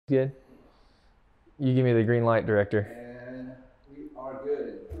Good. You give me the green light, director. And we are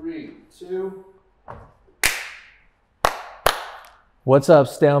good. 3, 2. What's up,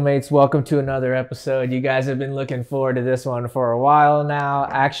 StaleMates? Welcome to another episode. You guys have been looking forward to this one for a while now.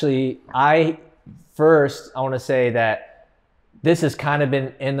 Actually, I want to say that this has kind of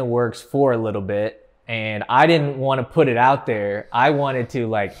been in the works for a little bit, and I didn't want to put it out there. I wanted to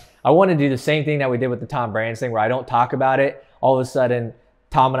do the same thing that we did with the Tom Brands thing, where I don't talk about it. All of a sudden,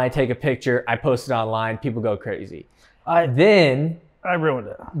 Tom and I take a picture, I post it online, people go crazy. Then I ruined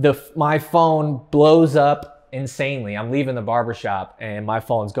it. My phone blows up insanely. I'm leaving the barbershop and my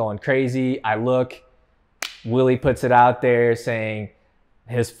phone's going crazy. I look, Willie puts it out there saying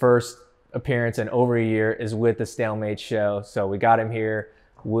his first appearance in over a year is with the StaleMates show. So we got him here.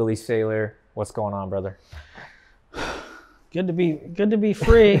 Willie Saylor, what's going on, brother? Good to be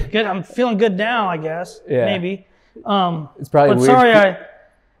free. Good. I'm feeling good now, I guess. Yeah. Maybe. It's probably but weird.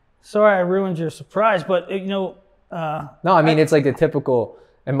 Sorry I ruined your surprise, but no, I mean, it's like the typical,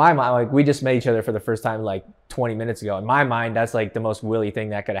 in my mind, like we just met each other for the first time like 20 minutes ago. In my mind, that's like the most Willie thing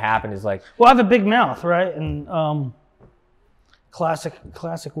that could have happened is like. Well, I have a big mouth, right? And classic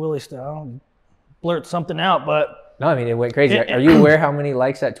Willie style. Blurt something out, but. No, I mean, it went crazy. Are you aware how many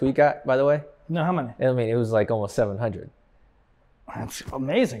likes that tweet got, by the way? No, how many? I mean, it was like almost 700. That's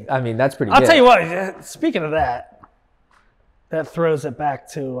amazing. I mean, that's pretty I'll good. tell you what, speaking of that throws it back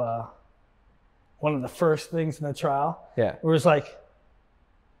to one of the first things in the trial. Yeah. Where it's like,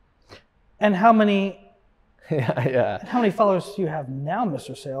 and how many how many followers do you have now,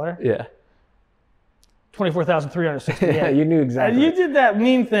 Mr. Saylor? Yeah. 24,368. Yeah, you knew exactly. And you did that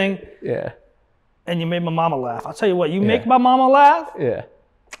meme thing. Yeah. And you made my mama laugh. I'll tell you what, you make my mama laugh, yeah.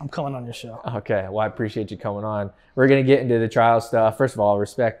 I'm coming on your show. Okay, well, I appreciate you coming on. We're going to get into the trial stuff. First of all,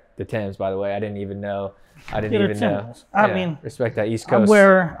 respect the Timbs, by the way. I didn't even know. I mean, respect that East Coast.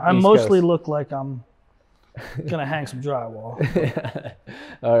 I mostly look like I'm going to hang some drywall.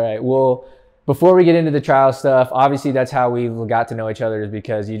 All right, well, before we get into the trial stuff, obviously that's how we got to know each other, is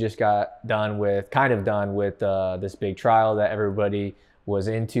because you just got done with this big trial that everybody was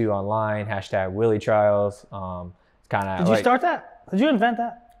into online, #Willie Trials. Did you start that? Did you invent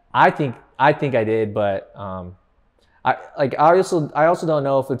that? I think I did, but I also don't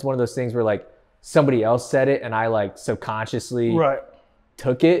know if it's one of those things where like somebody else said it and I like subconsciously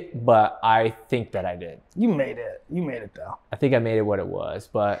took it, but I think that I did. You made it though. I think I made it what it was,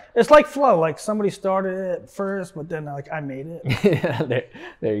 but it's like flow. Like somebody started it first, but then like I made it. Yeah,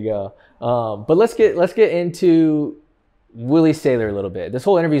 there you go. But let's get into Willie Saylor a little bit. This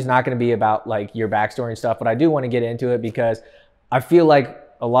whole interview is not going to be about like your backstory and stuff, but I do want to get into it because I feel like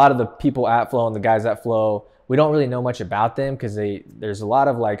a lot of the people at Flow and the guys at Flow, we don't really know much about them because there's a lot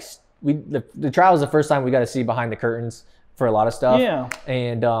of like the trial is the first time we got to see behind the curtains for a lot of stuff. Yeah.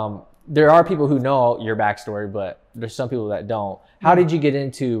 And there are people who know your backstory, but there's some people that don't. How did you get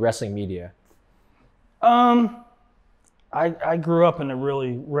into wrestling media? I grew up in a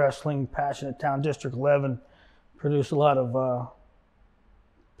really wrestling passionate town, District 11. Produced a lot of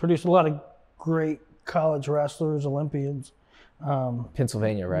great college wrestlers, Olympians.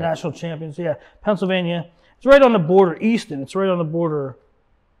 Pennsylvania, right? National champions, yeah. Pennsylvania. It's right on the border, Easton. It's right on the border,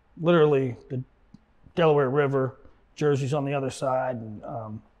 literally the Delaware River. Jersey's on the other side. And,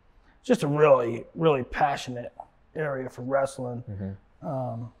 just a really, really passionate area for wrestling.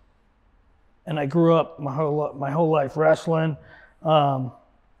 Mm-hmm. And I grew up my whole life wrestling.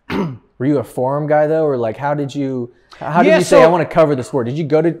 Were you a forum guy though, or like how did you say I want to cover the sport? You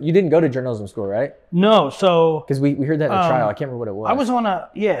didn't go to journalism school, right? No, so because we heard that in the trial. I can't remember what it was. I was on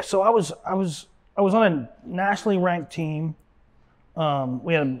I was on a nationally ranked team.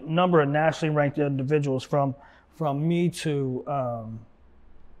 We had a number of nationally ranked individuals from me to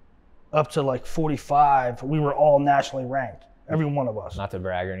up to like 45. We were all nationally ranked, every one of us. Not to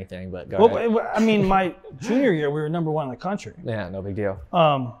brag or anything, but go ahead. I mean, my junior year we were #1 in the country. Yeah, no big deal.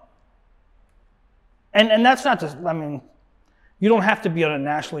 And that's not just, I mean, you don't have to be on a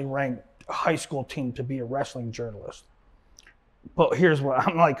nationally ranked high school team to be a wrestling journalist. But here's what,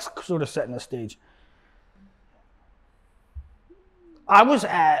 I'm like sort of setting the stage. I was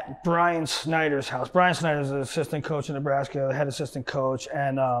at Brian Snyder's house. Brian Snyder's an assistant coach in Nebraska, the head assistant coach.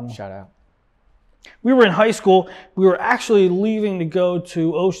 And shout out. We were in high school. We were actually leaving to go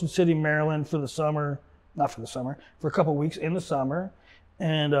to Ocean City, Maryland for the summer. Not for the summer, for a couple of weeks in the summer.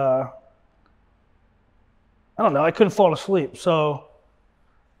 And I don't know, I couldn't fall asleep. So,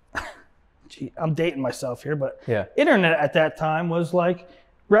 gee, I'm dating myself here, but yeah. Internet at that time was like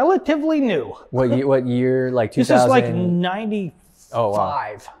relatively new. What year? Like 2000? This is like 95. Oh,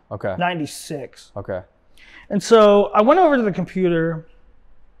 wow. Okay. 96. Okay. And so I went over to the computer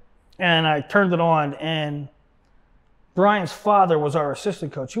And I turned it on, and Brian's father was our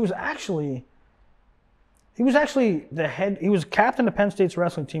assistant coach. He was actually the head. He was captain of Penn State's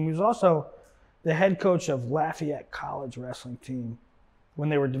wrestling team. He was also the head coach of Lafayette College wrestling team when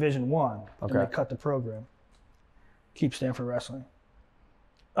they were Division I. Okay. And they cut the program. Keep Stanford Wrestling.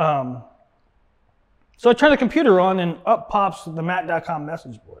 So I turn the computer on, and up pops the Mat.com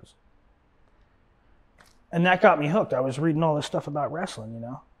message boards. And that got me hooked. I was reading all this stuff about wrestling, you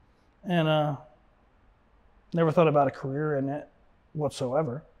know, and never thought about a career in it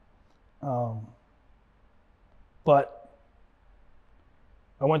whatsoever. But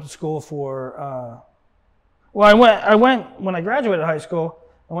I went to school for, I went, when I graduated high school,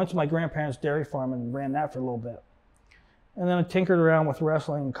 I went to my grandparents' dairy farm and ran that for a little bit. And then I tinkered around with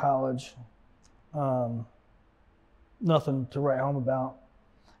wrestling in college. Nothing to write home about.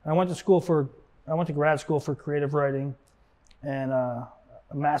 I went to grad school for creative writing and a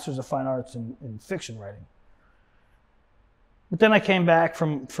master's of fine arts in fiction writing. But then I came back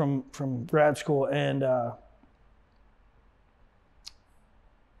from grad school and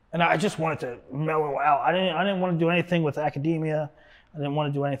I just wanted to mellow out. I didn't want to do anything with academia. I didn't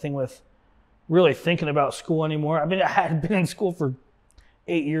want to do anything with really thinking about school anymore. I mean, I had been in school for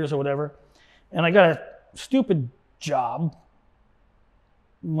 8 years or whatever, and I got a stupid job,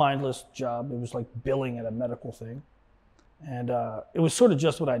 mindless job. It was like billing at a medical thing, and it was sort of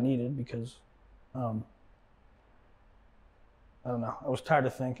just what I needed because I don't know. I was tired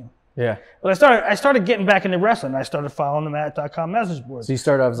of thinking. Yeah. But I started getting back into wrestling. I started following the Mat.com message boards. So you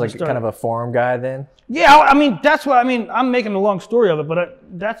started off as kind of a forum guy then? Yeah, I mean, that's what I mean. I'm making a long story of it, but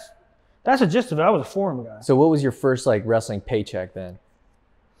that's the gist of it. I was a forum guy. So what was your first like wrestling paycheck then?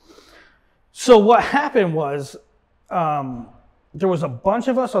 So what happened was there was a bunch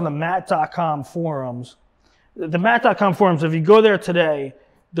of us on the Mat.com forums. The Mat.com forums, if you go there today,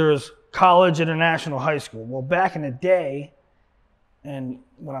 there's college, international, high school. Well, back in the day, and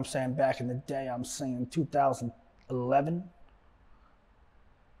when I'm saying back in the day, I'm saying 2011.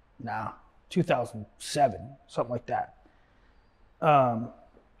 Nah, 2007, something like that.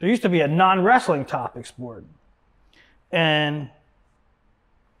 There used to be a non-wrestling topics board. And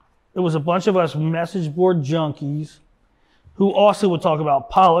it was a bunch of us message board junkies who also would talk about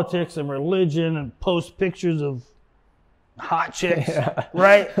politics and religion and post pictures of hot chicks,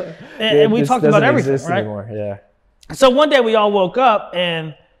 right? And we talked about everything, right? Anymore. Yeah. So one day we all woke up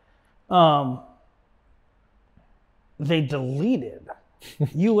and they deleted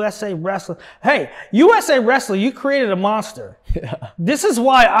USA Wrestling. Hey, USA Wrestling, you created a monster. Yeah. This is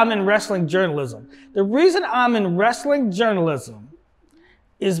why I'm in wrestling journalism. The reason I'm in wrestling journalism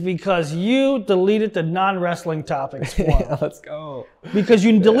is because you deleted the non-wrestling topics forum. Yeah, let's go. Because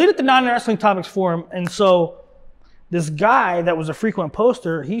you deleted the non-wrestling topics forum, and so this guy that was a frequent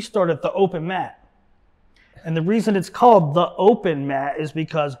poster, he started the Open Mat. And the reason it's called the Open Mat is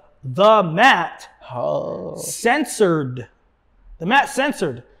because the Mat censored. The Mat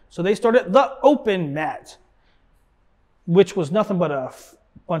censored. So they started the Open Mat, which was nothing but a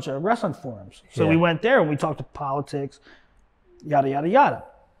bunch of wrestling forums. So we went there and we talked to politics, yada, yada, yada.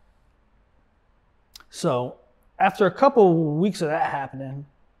 So after a couple weeks of that happening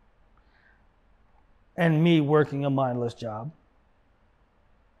and me working a mindless job,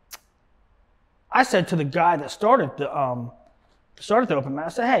 I said to the guy that started the Open Mat, I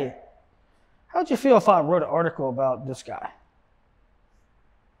said, hey, how'd you feel if I wrote an article about this guy?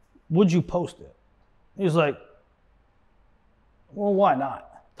 Would you post it? He was like, well, why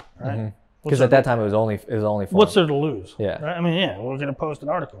not? Right? Because at that time it was only fun. What's there to lose? Yeah. Right? I mean, yeah, we're gonna post an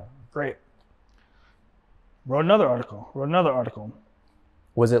article. Great. Wrote another article.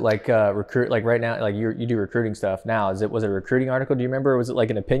 Was it like like right now, like you do recruiting stuff now? Was it a recruiting article? Do you remember? Or was it like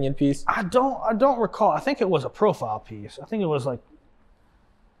an opinion piece? I don't recall. I think it was a profile piece. I think it was like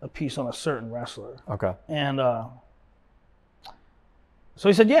a piece on a certain wrestler. Okay. And so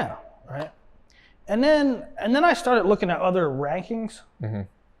he said, yeah, right. And then I started looking at other rankings. Mm-hmm.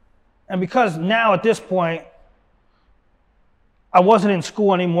 And because now at this point, I wasn't in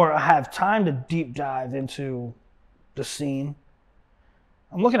school anymore, I have time to deep dive into the scene.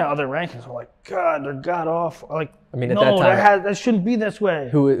 I'm looking at other rankings. I'm like, God, they're god off. Like, I mean, at no, that time, that shouldn't be this way.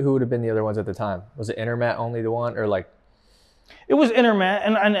 Who would have been the other ones at the time? Was it Intermat only the one, or like? It was Intermat,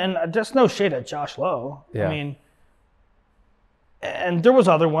 and just no shade at Josh Lowe. Yeah. I mean, and there was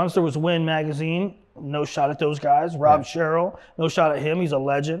other ones. There was Win Magazine. No shot at those guys. Rob Sherrill. No shot at him. He's a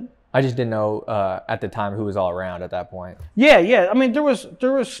legend. I just didn't know at the time who was all around at that point. Yeah. I mean, there was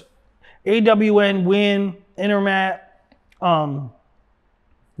AWN, Win, Intermat.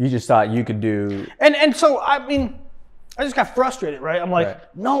 You just thought you could do. And so I mean, I just got frustrated, right? I'm like,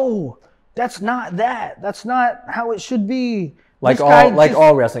 Right. no, that's not that. That's not how it should be. Like This guy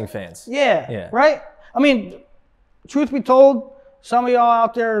all wrestling fans. Yeah, right? I mean, truth be told, some of y'all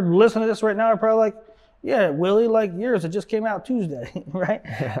out there listening to this right now are probably like, yeah, Willie, like yours, it just came out Tuesday, right?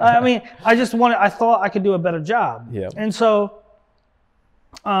 I mean, I thought I could do a better job. Yeah. And so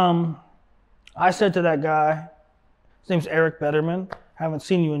I said to that guy, his name's Eric Betterman, haven't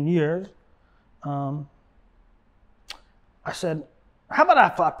seen you in years. I said, how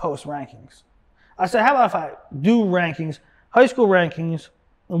about if I post rankings? I said, how about if I do rankings, high school rankings,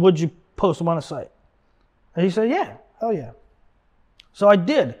 and would you post them on the site? And he said, yeah, hell yeah. So I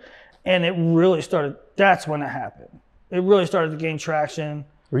did. And it really started, that's when it happened. It really started to gain traction.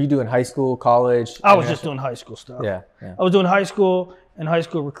 Were you doing high school, college? I was just doing high school stuff. Yeah. I was doing high school and high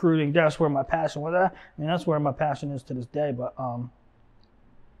school recruiting. That's where my passion was at. I mean, that's where my passion is to this day. But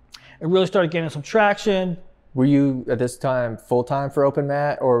it really started gaining some traction. Were you at this time full-time for Open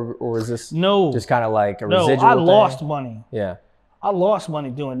Mat, or was this just kind of like a residual No, I thing? lost money. Yeah. I lost money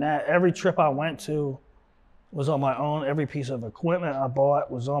doing that. Every trip I went to was on my own. Every piece of equipment I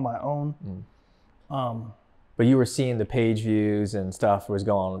bought was on my own. But you were seeing the page views and stuff was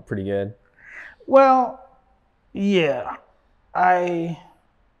going pretty good. Well, yeah. I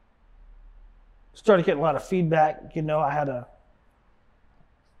started getting a lot of feedback. You know, I had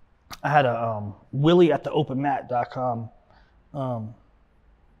a Willie at the openmat.com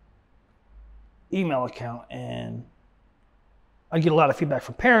email account, and I get a lot of feedback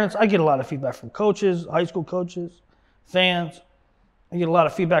from parents. I get a lot of feedback from coaches, high school coaches, fans. I get a lot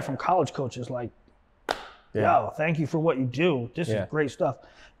of feedback from college coaches like, yo, thank you for what you do. This is great stuff.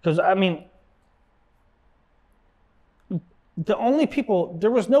 Because, I mean, the only people,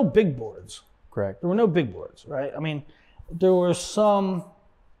 there was no big boards. Correct. There were no big boards, right? I mean, there were some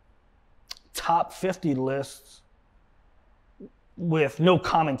top 50 lists with no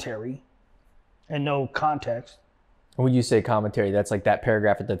commentary and no context. When you say commentary, that's like that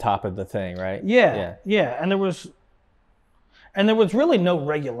paragraph at the top of the thing, right? Yeah. And there was really no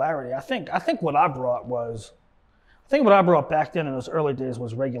regularity. I think what I brought back then in those early days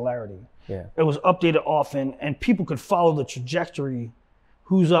was regularity. Yeah. It was updated often, and people could follow the trajectory,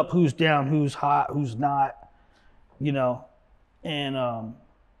 who's up, who's down, who's hot, who's not, you know. And I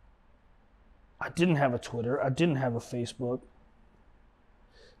didn't have a Twitter. I didn't have a Facebook.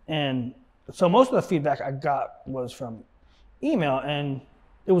 And so most of the feedback I got was from email, and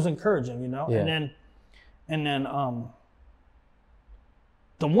it was encouraging, you know. Yeah. And then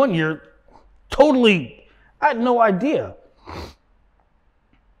the one year, totally, I had no idea.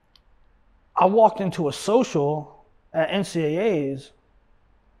 I walked into a social at NCAA's,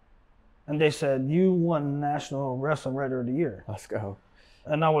 and they said, you won National Wrestling Writer of the Year. Let's go.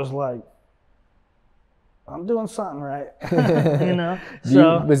 And I was like, I'm doing something right, you know?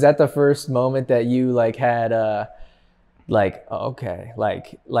 So was that the first moment that you like had like, okay,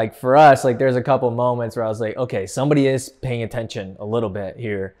 like for us, like there's a couple moments where I was like, okay, somebody is paying attention a little bit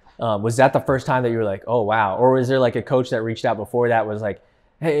here. Was that the first time that you were like, oh, wow? Or was there like a coach that reached out before that was like,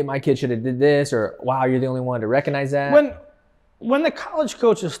 hey, my kid should have did this, or wow, you're the only one to recognize that? When the college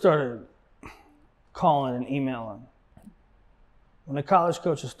coaches started calling and emailing, and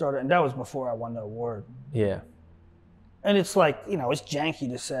that was before I won the award. Yeah. And it's like, you know, it's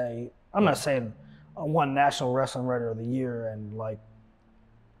janky to say, I'm not saying I won National Wrestling Writer of the Year and like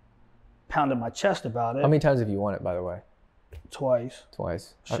pounding my chest about it. How many times have you won it, by the way? Twice.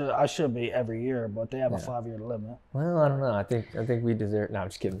 I should be every year, but they have a 5-year limit. Well, I don't know. I think we deserve. No, I'm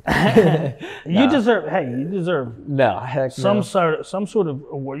just kidding. You deserve. No, heck some sort of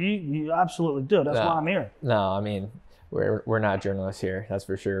award. You absolutely do. That's why I'm here. No, I mean we're not journalists here. That's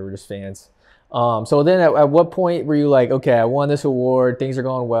for sure. We're just fans. So then, at what point were you like, okay, I won this award. Things are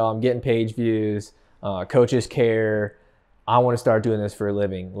going well. I'm getting page views. Coaches care. I want to start doing this for a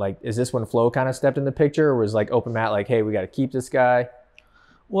living. Like, is this when Flo kind of stepped in the picture, or was like Open Mat like, hey, we got to keep this guy?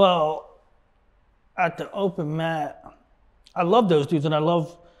 Well, at the Open Mat, I love those dudes, and I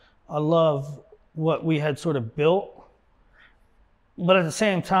love what we had sort of built. But at the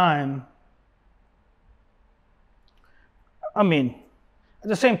same time, I mean, at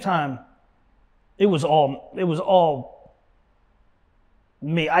the same time, it was all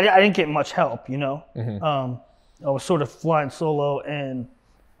me. I didn't get much help, you know. Mm-hmm. I was sort of flying solo, and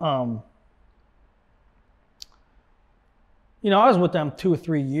you know, I was with them 2 or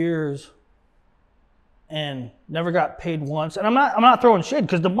 3 years and never got paid once. And I'm not throwing shade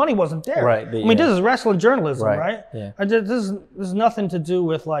because the money wasn't there. Right. I mean, this is wrestling journalism, right? Yeah. This is nothing to do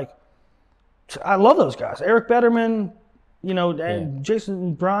with like. I love those guys. Eric Betterman, you know, and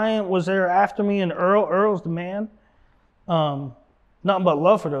Jason Bryant was there after me, and Earl's the man. Nothing but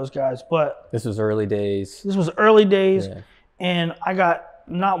love for those guys. But This was early days. this was early days, Yeah. and I got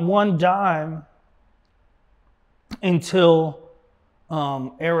not one dime until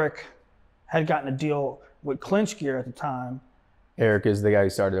Eric had gotten a deal with Clinch Gear at the time. Eric is the guy who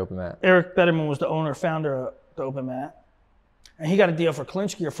started Open Mat. Eric Betterman was the owner, founder of the Open Mat. And he got a deal for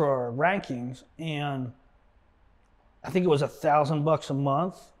Clinch Gear for our rankings. And I think it was $1,000 a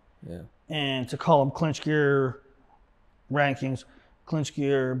month. Yeah. And to call them Clinch Gear rankings, Clinch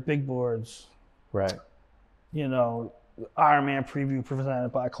Gear big boards, Right. you know, Ironman preview presented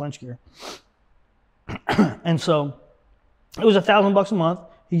by Clinch Gear. And so it was $1,000 a month.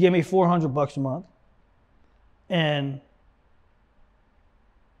 He gave me $400 a month. And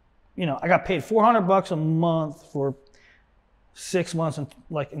you know, I got paid $400 a month for 6 months,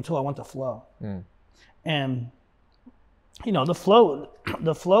 until I went to Flow. And you know, the Flow.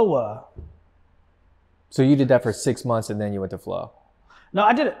 So you did that for 6 months and then you went to Flow. No,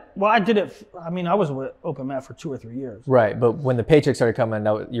 I did it. Well, I did it. I mean, I was with Open Mat for 2 or 3 years. Right, but when the paycheck started coming,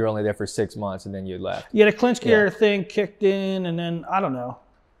 you were only there for 6 months and then you left. Yeah, the Clinch Gear thing kicked in, and then I don't know,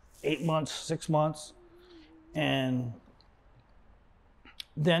 8 months, 6 months, and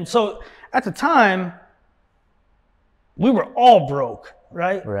then so at the time we were all broke,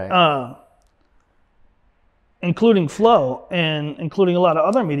 right? Right. Including Flow and including a lot of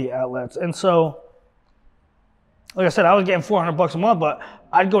other media outlets, and so. Like I said, I was getting $400 a month, but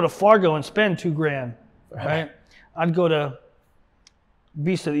I'd go to Fargo and spend $2,000, right? I'd go to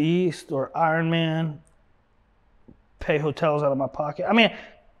Beast of the East or Ironman, pay hotels out of my pocket. I mean,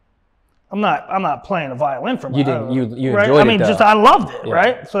 I'm not playing the violin for my. You didn't. You right? enjoyed I mean, it, though. just I loved it, Yeah.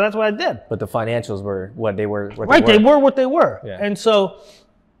 right? So that's what I did. But the financials were what they were. Right, they were what they were, Yeah. and so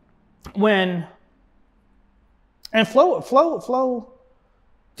Flow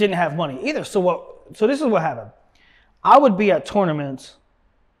didn't have money either. So this is what happened. I would be at tournaments,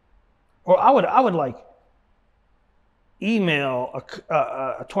 or I would like email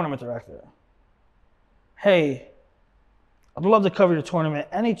a tournament director. Hey, I'd love to cover your tournament.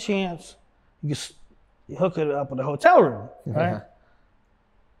 Any chance you hook it up with a hotel room, right?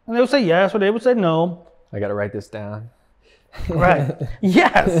 And they would say yes, or they would say no. I got to write this down. Right?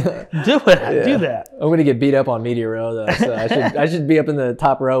 Yes, do it. Yeah. Do that. I'm gonna get beat up on media row though, so I should be up in the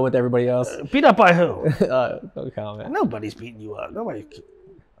top row with everybody else. Beat up by who? No comment. Nobody's beating you up. Nobody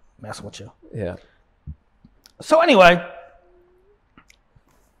messing with you. Yeah. So anyway,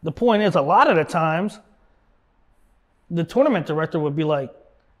 the point is, a lot of the times, the tournament director would be like,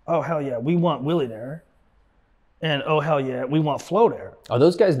 "Oh hell yeah, we want Willie there," and "Oh hell yeah, we want Flo there." Are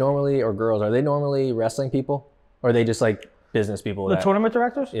those guys normally, or girls, are they normally wrestling people, or are they just like business people? The tournament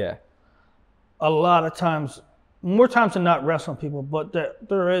directors? Yeah. A lot of times, more times than not, wrestling people, but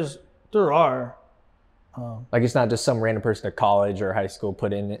there are. Like it's not just some random person at college or high school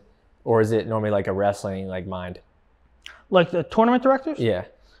put in it, or is it normally like a wrestling mind? Like the tournament directors? Yeah.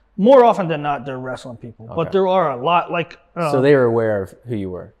 More often than not, they're wrestling people, but Okay. there are a lot like. So they were aware of who you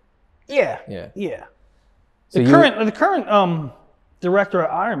were. Yeah. Yeah. Yeah. So The current director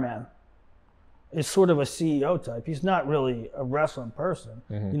of Ironman is sort of a CEO type. He's not really a wrestling person,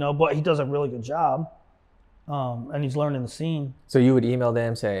 you know, but he does a really good job, and he's learning the scene. So you would email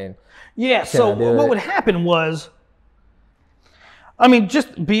them saying, Yeah. So I do what it? would happen was, I mean,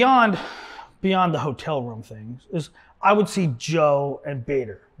 just beyond the hotel room things, is I would see Joe and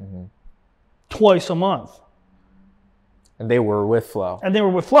Bader twice a month, and they were with Flo. and they were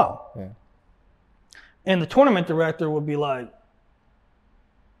with Flo. Yeah. And the tournament director would be like,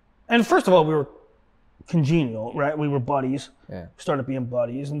 and first of all, we were congenial, right? We were buddies. Yeah. Started being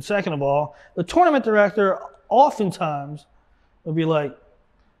buddies. And second of all, the tournament director oftentimes would be like,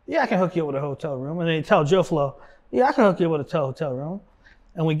 yeah, I can hook you up with a hotel room. And they tell Joe Flo, yeah, I can hook you up with a hotel room.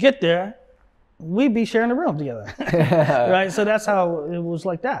 And we get there, we'd be sharing a room together, right? So that's how it was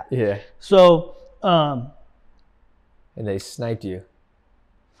like that. Yeah. So, And they sniped you.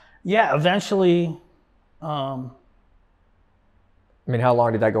 yeah, eventually, I mean, how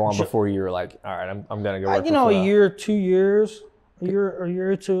long did that go on before you were like, all right, I'm gonna go work you know, for a Flo? year, 2 years, a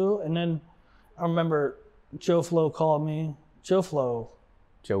year or two. And then I remember Joe Flo called me. Joe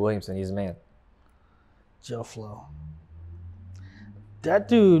Williamson, he's a man. Joe Flo. That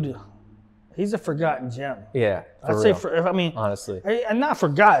dude, he's a forgotten gem. Yeah. I'd for say, real. Honestly. I'm not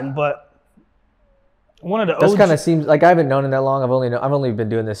forgotten, but one of the That's OG kind of seems like I haven't known him that long. I've only been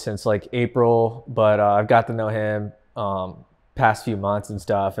doing this since like April, but I've got to know him past few months and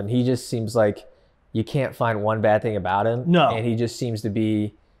stuff, and he just seems like you can't find one bad thing about him. No. And he just seems to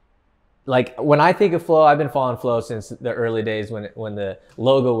be like, when I think of Flo, I've been following Flo since the early days when the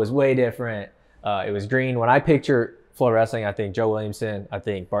logo was way different. It was green. When I picture Flow Wrestling, I think Joe Williamson, I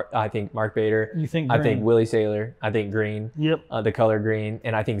think Mark Bader, You think I Green. think Willie Saylor, I think Green, Yep. the color green,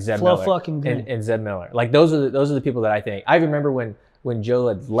 and I think Zeb Flow Miller fucking Green. and Zeb Miller. Like those are the people that I think. I remember when Joe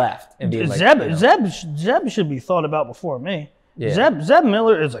had left and being like, Zeb should be thought about before me. Yeah. Zeb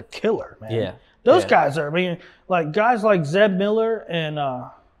Miller is a killer, man. Yeah. Those Yeah. guys are. I mean, like guys like Zeb Miller and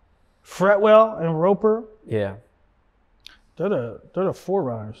Fretwell and Roper. yeah, They're the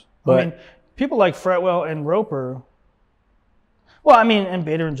forerunners. But- I mean, people like Fretwell and Roper. Well, I mean, and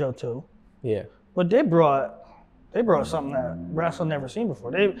Bader and Joe too. yeah, But they brought something that wrestling never seen before.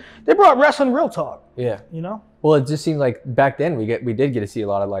 They brought wrestling real talk. yeah. You know. Well, it just seemed like back then we did get to see a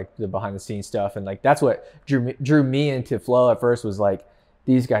lot of like the behind the scenes stuff, and like that's what drew me into Flow at first was like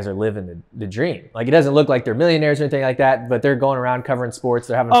these guys are living the dream. Like it doesn't look like they're millionaires or anything like that, but they're going around covering sports.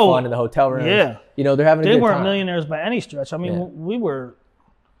 They're having fun in the hotel rooms. Yeah. You know, they're having a They good weren't time. millionaires by any stretch. I mean, Yeah. we were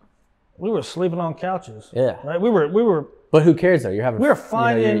sleeping on couches. Yeah. Right. We were. But who cares though? You're having. We're you know,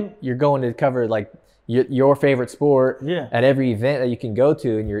 finding- you're going to cover like your favorite sport. Yeah. At every event that you can go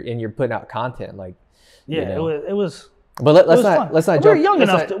to, and you're putting out content like. Yeah. You know. It was. But It was fun. let's not We were jump. young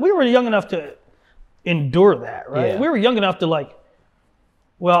let's enough. not- We were young enough to endure that. Right. Yeah. We were young enough to like.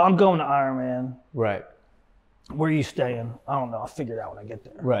 Well, I'm going to Ironman. Right. Where are you staying? I don't know. I'll figure it out when I get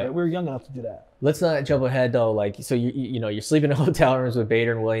there. Right. We were young enough to do that. Let's not jump ahead though. Like, so you know, you're sleeping in hotel rooms with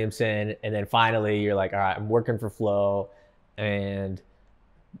Bader and Williamson, and then finally you're like, all right, I'm working for Flow, and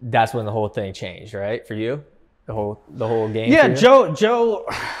that's when the whole thing changed, right? For you, the whole game. Yeah, for you? Joe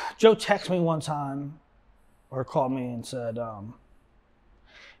texted me one time, or called me and said,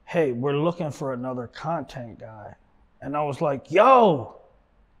 "Hey, we're looking for another content guy," and I was like, "Yo,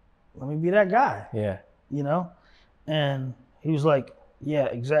 let me be that guy," Yeah. you know. And he was like, "Yeah,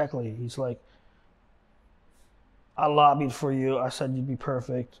 exactly." He's like, "I lobbied for you. I said you'd be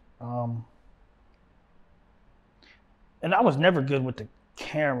perfect." And I was never good with the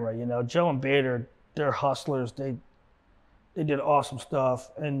camera, you know. Joe and Bader, they're hustlers. They did awesome stuff,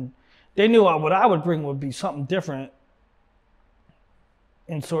 and they knew what I would bring would be something different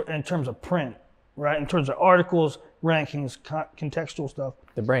in terms of print, right? In terms of articles, rankings, contextual stuff.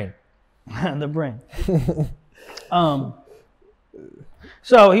 The brain. The brain.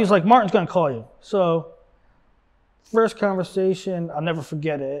 So he was like, "Martin's gonna call you." So first conversation, I'll never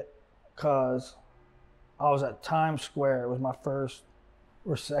forget it, because I was at Times Square. It was my first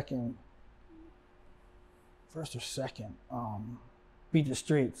or second. Beat the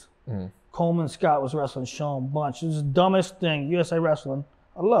Streets. Mm. Coleman Scott was wrestling Sean Bunch. It was the dumbest thing. USA Wrestling,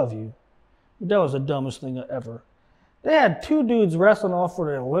 I love you. But that was the dumbest thing ever. They had two dudes wrestling off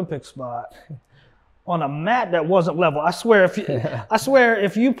for the Olympic spot on a mat that wasn't level. I swear,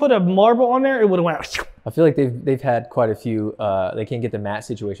 if you put a marble on there, it would have went. I feel like they've had quite a few. They can't get the mat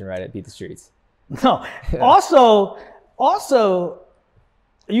situation right at Beat the Streets. No. Also,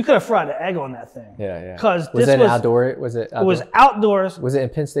 you could have fried an egg on that thing. Yeah, yeah. Because Was this it outdoor? Was it? Outdoor? It was outdoors. Was it in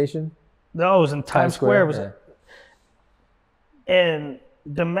Penn Station? No, it was in Times Square. It was, Yeah. and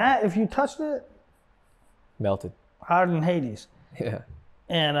the mat, if you touched it, Melted. hotter than Hades. Yeah.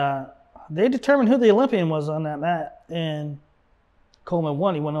 And they determined who the Olympian was on that mat, and Coleman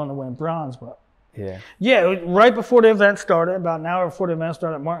won. He went on to win bronze. But Yeah. right before the event started, about an hour before the event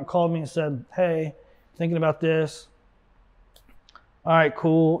started, Martin called me and said, "Hey, thinking about this. All right,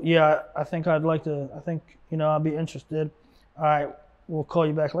 cool. Yeah, I think I'll be interested. All right, we'll call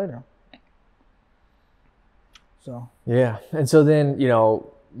you back later." So Yeah. And so then,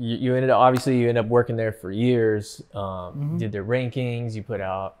 you ended up working there for years. Did the rankings, you put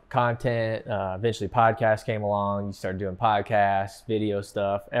out content, eventually podcasts came along, you started doing podcasts, video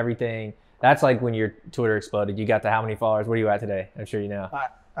stuff, everything. That's like when your Twitter exploded. You got to how many followers? What are you at today? I'm sure you know.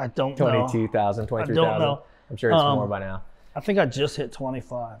 I don't know. 22,000, 23,000. I don't know. I'm sure it's more by now. I think I just hit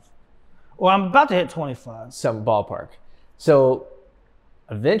 25. Well, I'm about to hit 25. Some ballpark. So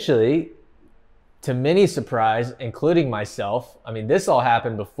eventually, to many surprise, including myself, I mean, this all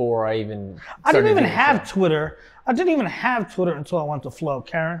happened before I even I didn't started even doing have stuff. Twitter. I didn't even have Twitter until I went to Flow.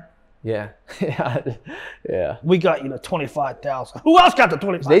 Karen, Yeah. Yeah. we got 25,000. Who else got the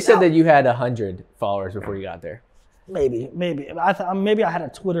 25,000? They said that you had 100 followers before you got there. Maybe. Maybe I had a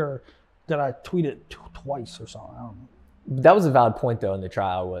Twitter that I tweeted twice or something. I don't know. That was a valid point, though, in the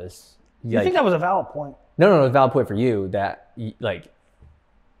trial was... You think that was a valid point? No, it was a valid point for you that, like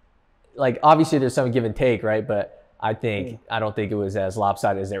obviously there's some give and take, right? But I don't think it was as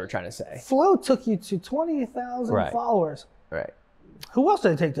lopsided as they were trying to say. Flow took you to 20,000 Right. followers. Right. Who else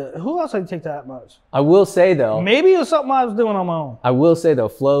did take that much? I will say, though... Maybe it was something I was doing on my own. I will say, though,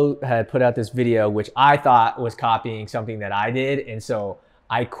 Flo had put out this video, which I thought was copying something that I did. And so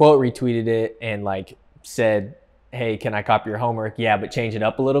I quote retweeted it and said, hey, can I copy your homework? Yeah, but change it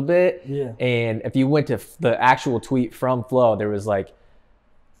up a little bit. Yeah. And if you went to the actual tweet from Flo, there was like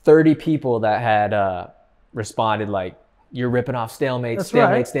 30 people that had responded like, you're ripping off StaleMates, That's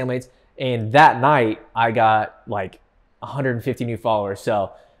StaleMates, right. StaleMates. And that night I got like 150 new followers.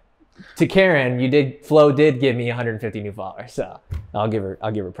 So to Karen, Flo did give me 150 new followers. So I'll give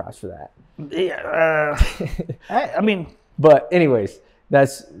her props for that. Yeah. I mean, But anyways,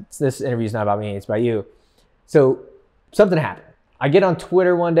 this interview's not about me, it's about you. So something happened. I get on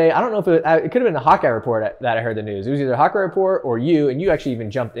Twitter one day. I don't know if it could have been the Hawkeye Report that I heard the news. It was either Hawkeye Report or you, and you actually even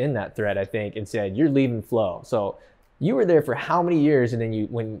jumped in that thread, I think, and said you're leaving Flo. So you were there for how many years, and then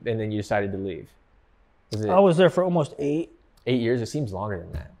you decided to leave? I was there for almost 8. 8 years? It seems longer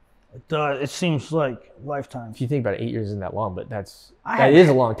than that. It seems like lifetime. If you think about it, 8 years isn't that long, but that had- is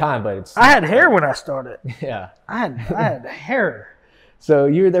a long time. But it's I had hair when I started. yeah. I had hair. So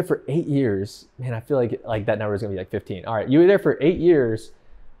you were there for 8 years. Man, I feel like that number is gonna be like 15. All right, you were there for 8 years.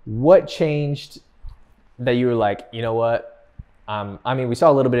 What changed that you were like, you know what? I mean, we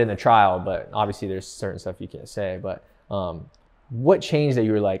saw a little bit in the trial, but obviously there's certain stuff you can't say. But what changed that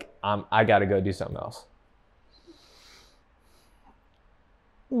you were like, I got to go do something else?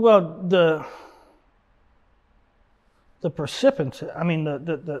 Well, the precipitant. I mean,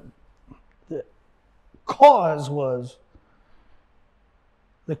 the cause was.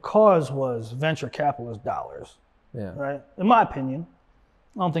 The cause was venture capitalist dollars. Yeah. Right. In my opinion,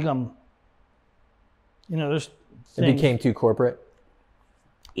 I don't think I'm. There's. It became too corporate.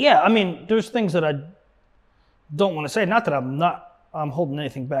 Yeah, I mean, there's things that I don't want to say. Not that I'm holding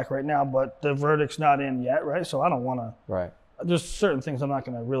anything back right now, but the verdict's not in yet, right? So I don't want to. Right. There's certain things I'm not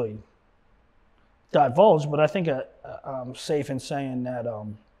going to really divulge, but I think I'm safe in saying that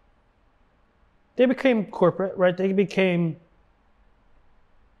they became corporate, right? They became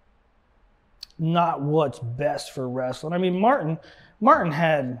not what's best for wrestling. I mean, Martin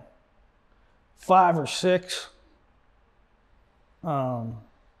had 5 or 6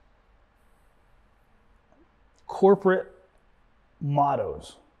 corporate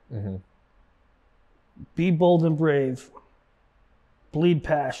mottos. Mm-hmm. Be bold and brave. Bleed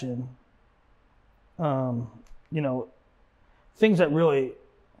passion. Things that really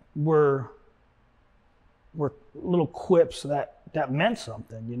were little quips that meant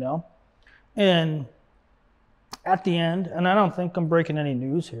something, And at the end, and I don't think I'm breaking any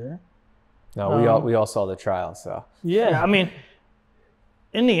news here. No, we all saw the trial, so. Yeah, I mean,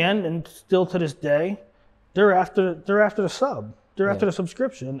 in the end, and still to this day, they're after the sub. They're after the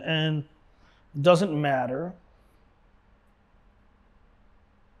subscription, and it doesn't matter.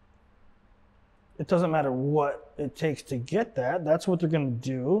 It doesn't matter what it takes to get that. That's what they're going to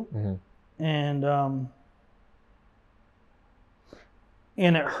do. Mm-hmm.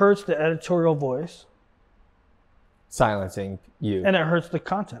 And it hurts the editorial voice. Silencing you. And it hurts the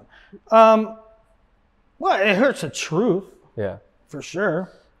content. Well, it hurts the truth. Yeah. For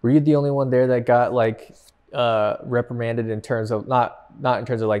sure. Were you the only one there that got like reprimanded in terms of not in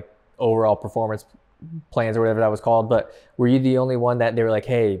terms of like overall performance plans or whatever that was called, but were you the only one that they were like,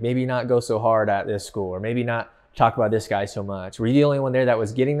 hey, maybe not go so hard at this school, or maybe not talk about this guy so much? Were you the only one there that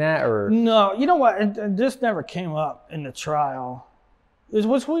was getting that, or? No, you know what? And this never came up in the trial.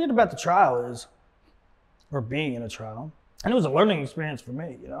 What's weird about the trial is, or being in a trial, and it was a learning experience for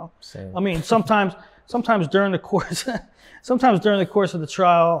me, Same. I mean, sometimes during the course, of the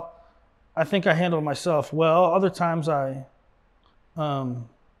trial, I think I handled myself well. Other times I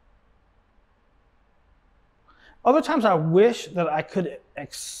wish that I could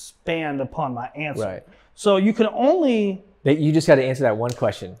expand upon my answer. Right. So you can only. You just got to answer that one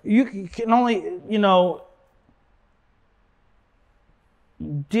question. You can only,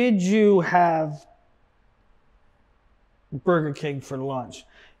 did you have Burger King for lunch?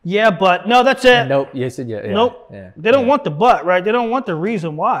 Yeah, but no, that's it. Nope. You said yeah. Nope. Yeah. They don't want the but, right? They don't want the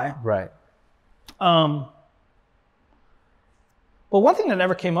reason why. Right. But one thing that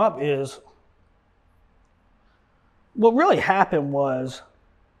never came up is what really happened was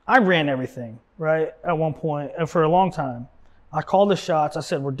I ran everything, right? At one point, and for a long time, I called the shots. I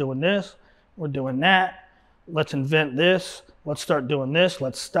said, we're doing this, we're doing that. Let's invent this. Let's start doing this.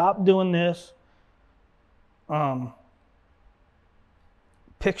 Let's stop doing this.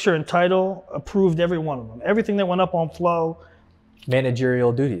 Picture and title, approved every one of them. Everything that went up on Flow.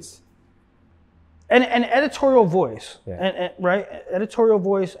 Managerial duties. And editorial voice, Yeah. and right? Editorial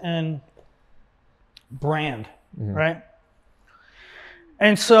voice and brand, right?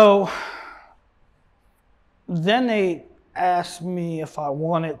 And so then they asked me if I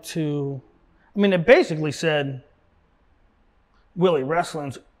wanted to, they basically said, Willie,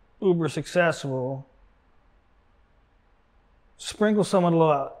 wrestling's uber successful. sprinkle some of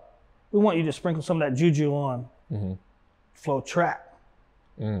the, we want you to sprinkle some of that juju on. Mm-hmm. Flow track.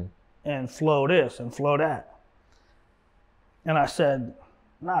 Mm. And flow this and flow that. And I said,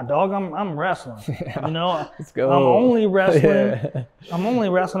 nah, dog, I'm wrestling. Yeah. You know, Let's go. I'm only wrestling. Yeah. I'm only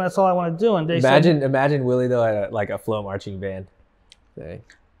wrestling. That's all I want to do. And they imagine Willie though at like a flow marching band thing.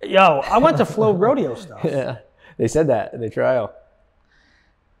 Yo, I went to flow rodeo stuff. Yeah, they said that in the trial.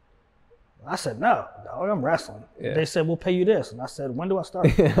 I said, no, dog, I'm wrestling. Yeah. They said, we'll pay you this. And I said, when do I start?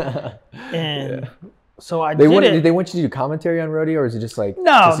 And so I Did did they want you to do commentary on rodeo, or is it just like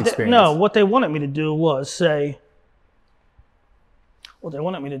no, just experience? no. What they wanted me to do was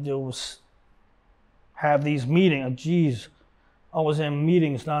have these meetings. Geez, I was in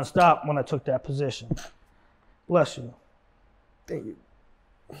meetings nonstop when I took that position. Bless you. Thank you.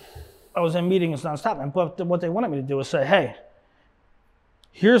 I was in meetings nonstop, and what they wanted me to do was say, hey,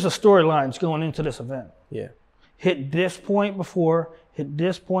 here's the storylines going into this event. Yeah. Hit this point before, hit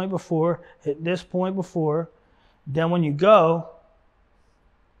this point before, hit this point before. Then when you go,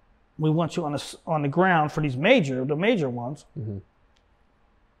 we want you on the ground for the major ones, mm-hmm.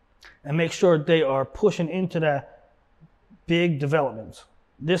 and make sure they are pushing into the big developments.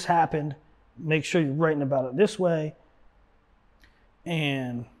 This happened. Make sure you're writing about it this way,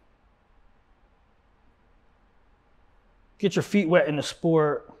 and get your feet wet in the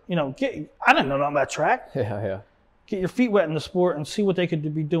sport. You know, I didn't know nothing about track. Yeah. Get your feet wet in the sport and see what they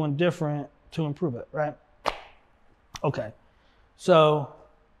could be doing different to improve it, right? Okay. So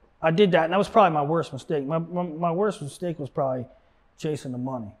I did that, and that was probably my worst mistake. My worst mistake was probably chasing the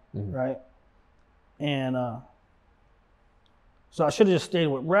money, mm-hmm. right? And so I should have just stayed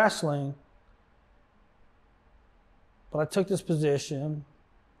with wrestling, but I took this position,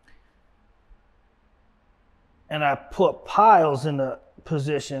 and I put Piles in the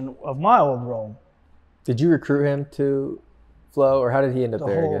position of my old role. Did you recruit him to Flow, or how did he end up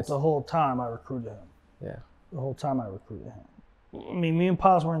there? I guess The whole time I recruited him. Yeah. The whole time I recruited him. I mean, me and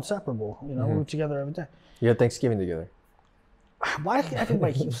Piles were inseparable. You know, mm-hmm. we were together every day. You had Thanksgiving together. Why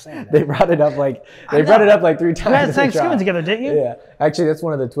everybody keeps saying that? They brought it up like 3 times. We had Thanksgiving together, didn't you? Yeah. Actually, that's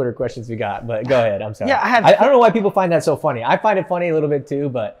one of the Twitter questions we got. But go ahead. I'm sorry. Yeah, I don't know why people find that so funny. I find it funny a little bit too,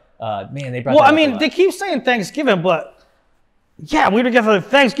 but man, they brought. Well, that I up mean, a lot. they keep saying Thanksgiving, but yeah, we were together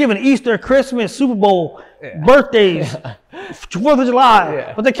Thanksgiving, Easter, Christmas, Super Bowl, birthdays, 4th of July.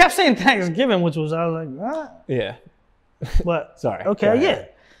 Yeah. But they kept saying Thanksgiving, which was, I was like, ah. Yeah. But Sorry. okay,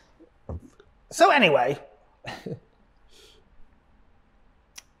 yeah. So anyway,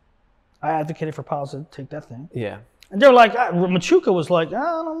 I advocated for Piles to take that thing. Yeah. And they're like, Machuca was like, I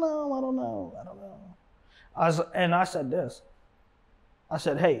don't know. I said this. I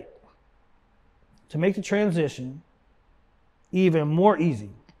said, hey, to make the transition even more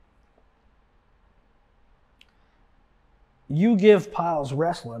easy, you give Piles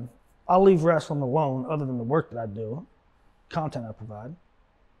wrestling. I'll leave wrestling alone other than the work that I do, content I provide.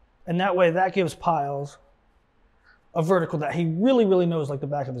 And that way, that gives Piles a vertical that he really, really knows like the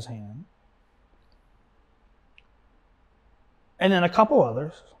back of his hand. And then a couple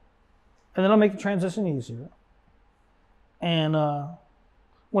others. And then I'll make the transition easier. And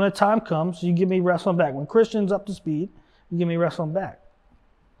when the time comes, you give me wrestling back. When Christian's up to speed, you give me wrestling back.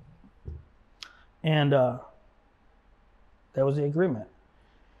 And that was the agreement.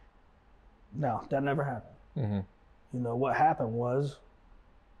 No, that never happened. Mm-hmm. You know, what happened was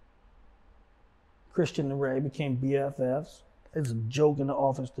Christian and Ray became BFFs. It's a joke in the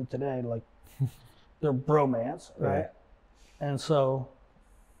office to today, like they're bromance, right? Yeah. And so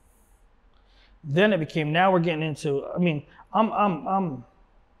then it became, now we're getting into, I mean, I'm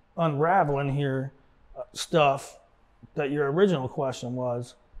unraveling here stuff that your original question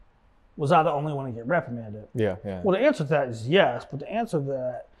was I the only one to get reprimanded? Yeah. Well, the answer to that is yes, but the answer to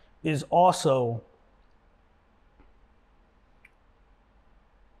that is also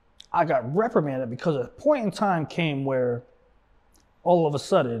I got reprimanded because a point in time came where all of a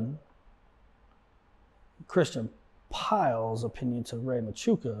sudden Christian Piles' opinion to Ray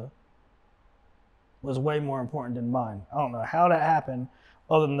Machuca was way more important than mine. I don't know how that happened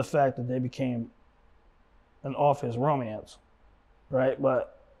other than the fact that they became an office romance, right?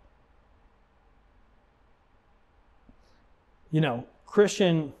 But, you know,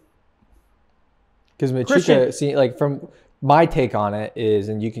 Christian... Because Machuca, see, like from my take on it is,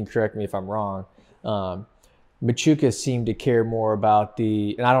 and you can correct me if I'm wrong, Machuca seemed to care more about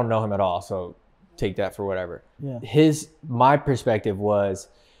and I don't know him at all, so take that for whatever. Yeah. My perspective was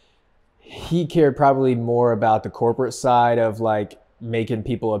he cared probably more about the corporate side of like making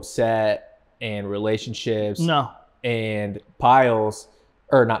people upset and relationships. No. And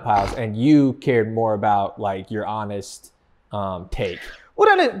and you cared more about like your honest take.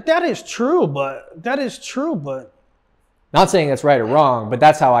 Well, that is true, but Not saying that's right or wrong, but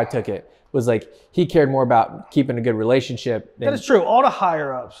that's how I took it. Was like he cared more about keeping a good relationship. That is true. All the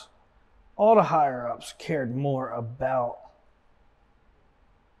higher ups cared more about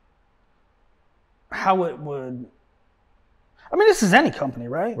how it would. I mean, this is any company,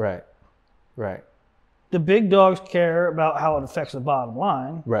 right? Right. The big dogs care about how it affects the bottom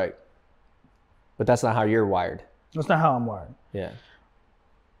line. Right. But that's not how you're wired. That's not how I'm wired. Yeah.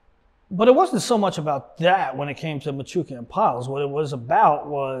 But it wasn't so much about that when it came to Machuca and Piles. What it was about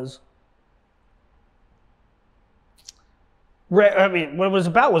was, Ray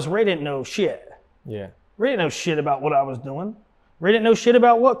didn't know shit. Yeah. Ray didn't know shit about what I was doing. Ray didn't know shit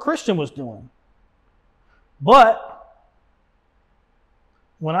about what Christian was doing. But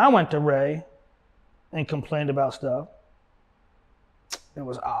when I went to Ray and complained about stuff, it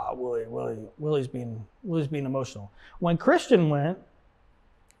was Willie's being emotional. When Christian went,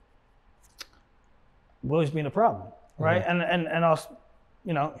 Willie's being a problem, right? Mm-hmm. And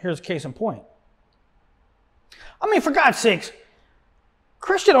I'll, here's a case in point. I mean, for God's sakes,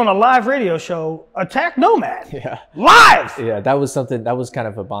 Christian on a live radio show attacked Nomad. Yeah. Live! Yeah, that was kind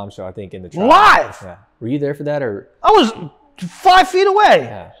of a bombshell, I think, in the trial. Live! Yeah. Were you there for that, or? I was 5 feet away.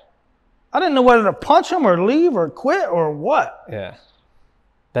 Yeah. I didn't know whether to punch him or leave or quit or what. Yeah.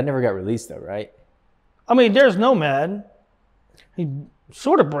 That never got released though, right? I mean, there's Nomad. He's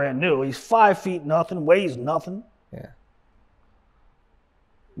sort of brand new. He's 5 feet nothing, weighs nothing. Yeah.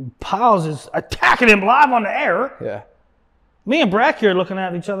 Piles is attacking him live on the air. Yeah. Me and Brack here looking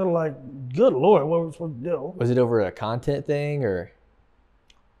at each other like, good Lord, what are we supposed to do? Was it over a content thing or?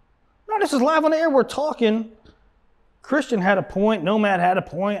 No, this is live on the air. We're talking. Christian had a point. Nomad had a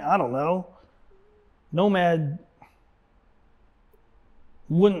point. I don't know. Nomad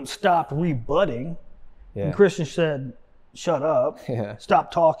wouldn't stop rebutting. Yeah. And Christian said, shut up. Yeah.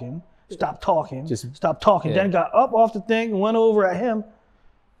 Stop talking. Stop talking. Just stop talking. Yeah. Then got up off the thing and went over at him.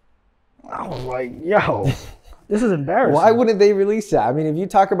 I was like, yo, this is embarrassing. Why wouldn't they release that? I mean, if you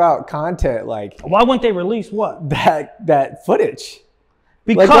talk about content like why wouldn't they release what? that footage?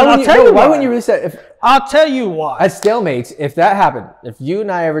 Because like, why why wouldn't you release that? I'll tell you why. At StaleMates, if that happened, if you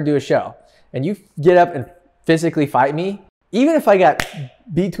and I ever do a show and you get up and physically fight me, even if I got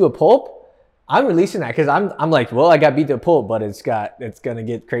beat to a pulp, I'm releasing that because I'm like, well, I got beat to a pulp, but it's gonna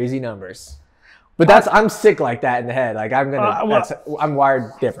get crazy numbers. But I'm sick like that in the head. Like I'm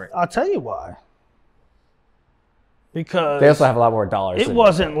wired different. I'll tell you why. Because they also have a lot more dollars. It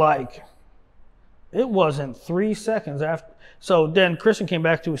wasn't 3 seconds after. So then Christian came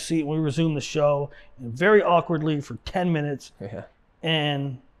back to his seat and we resumed the show, and very awkwardly for 10 minutes. Yeah.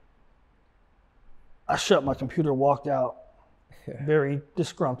 And I shut my computer, walked out, very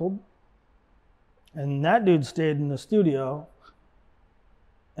disgruntled. And that dude stayed in the studio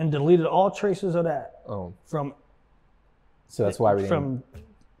and deleted all traces of that from. So that's why we from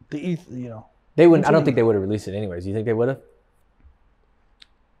the They wouldn't. I don't think they would have released it anyways. You think they would have?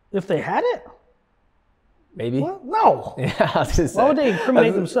 If they had it? Maybe. Well, no. Yeah. Why would they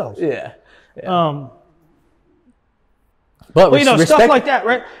incriminate themselves? Yeah. But stuff like that,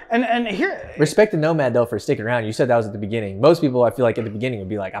 right? And here. Respect the Nomad though for sticking around. You said that was at the beginning. Most people, I feel like at the beginning would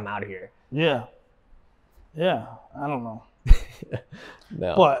be like, "I'm out of here." Yeah. Yeah. I don't know.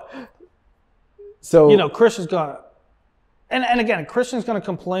 No. But so Christian's gonna, and again, Christian's gonna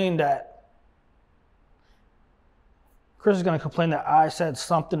complain that. I said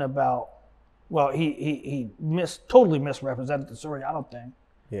something about. Well, he totally misrepresented the Soriano thing.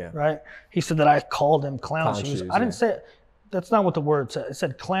 Yeah. Right? He said that I called him clown shoes. I didn't say it. That's not what the word said. It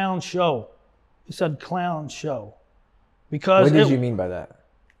said clown show. He said clown show. Because what did you mean by that?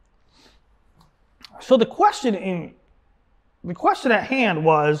 So the question at hand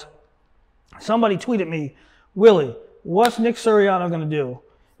was, somebody tweeted me, Willie, what's Nick Soriano going to do?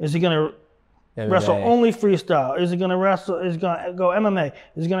 Is he going to wrestle only freestyle? Is he going to wrestle? Is he going to go MMA?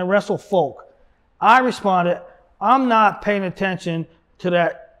 Is he going to wrestle folk? I responded, I'm not paying attention to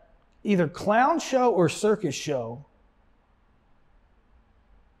that either clown show or circus show.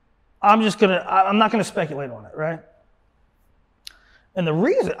 I'm not going to speculate on it, right? And the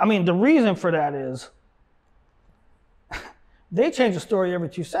reason for that is they change the story every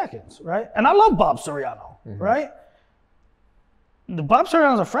 2 seconds, right? And I love Bob Soriano, right? Bob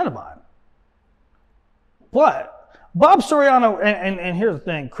Soriano's a friend of mine. But Bob Soriano, and here's the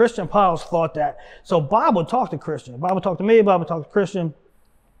thing, Christian Piles thought that. So Bob would talk to Christian. Bob would talk to me, Bob would talk to Christian.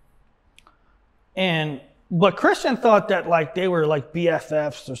 But Christian thought that like they were like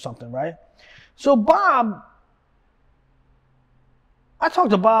BFFs or something, right? So I talked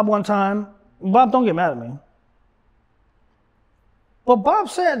to Bob one time. Bob, don't get mad at me. But Bob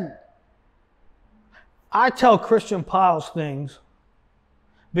said, I tell Christian Piles things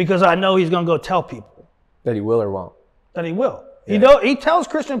because I know he's going to go tell people. That he will or won't. That he will. Yeah. He tells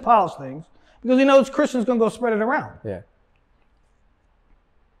Christian Piles things because he knows Christian's going to go spread it around. Yeah.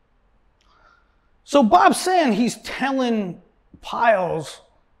 So Bob's saying he's telling Piles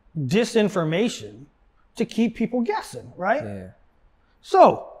disinformation to keep people guessing, right? Yeah.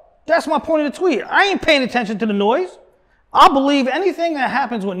 So that's my point of the tweet. I ain't paying attention to the noise. I'll believe anything that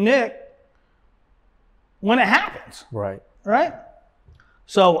happens with Nick when it happens. Right. Right?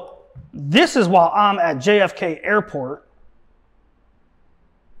 So this is while I'm at JFK Airport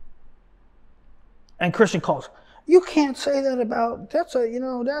and Christian calls. You can't say that about,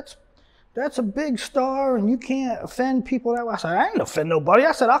 that's a big star and you can't offend people that way. I said, I ain't offend nobody.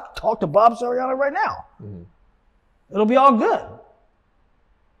 I said, I'll talk to Bob Soriano right now. Mm-hmm. It'll be all good.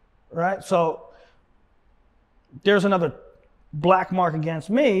 Right? So there's another black mark against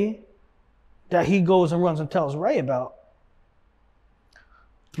me that he goes and runs and tells Ray about.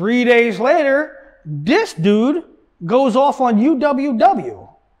 3 days later, this dude goes off on UWW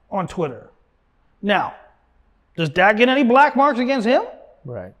on Twitter. Now, does that get any black marks against him?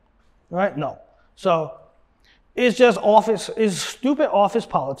 Right. Right? No. So it's just stupid office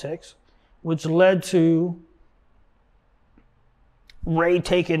politics, which led to Ray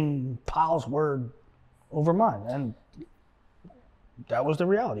taking Piles' word over mine. And that was the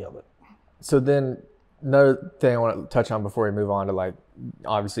reality of it. So then another thing I want to touch on before we move on to like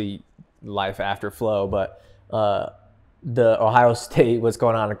obviously life after Flow, but the Ohio State, what's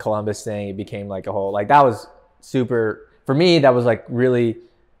going on in Columbus thing, it became like a whole, like that was super, for me, that was like really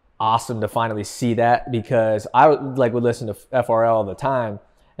awesome to finally see that, because I would listen to FRL all the time.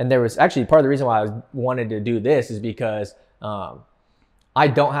 And there was actually part of the reason why I wanted to do this is because I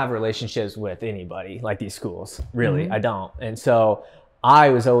don't have relationships with anybody like these schools, really. Mm-hmm. I don't. And so I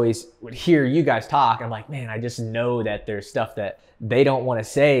would hear you guys talk. I'm like, man, I just know that there's stuff that they don't want to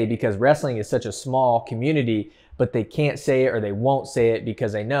say because wrestling is such a small community, but they can't say it or they won't say it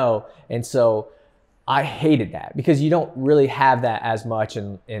because they know. And so I hated that because you don't really have that as much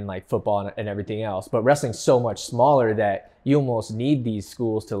in like football and everything else. But wrestling's so much smaller that you almost need these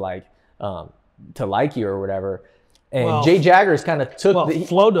schools to like you or whatever. And Jay Jaggers kind of took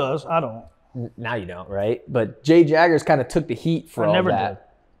Flo does. I don't. Now you don't, right? But Jay Jaggers kind of took the heat for all that. I never did.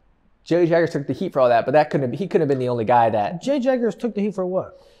 Jay Jaggers took the heat for all that, but he couldn't have been the only guy that. Jay Jaggers took the heat for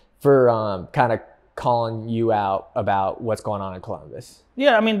what? For kind of calling you out about what's going on in Columbus.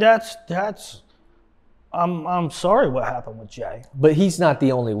 Yeah, I mean that's. I'm sorry what happened with Jay. But he's not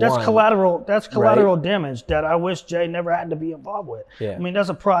the only one. That's collateral right? damage that I wish Jay never had to be involved with. Yeah. I mean that's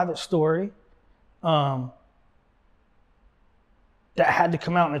a private story. That had to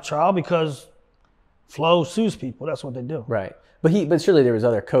come out in a trial because Flo sues people. That's what they do. Right. But surely there was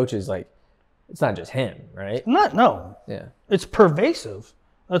other coaches, like, it's not just him, right? No. Yeah. It's pervasive.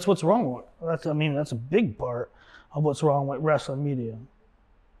 That's what's wrong with it. That's a big part of what's wrong with wrestling media.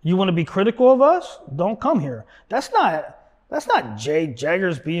 You want to be critical of us? Don't come here. That's not Jay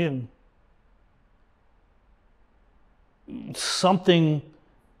Jaggers being something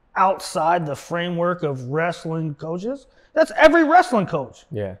outside the framework of wrestling coaches. That's every wrestling coach.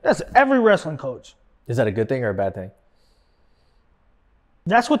 Yeah. That's every wrestling coach. Is that a good thing or a bad thing?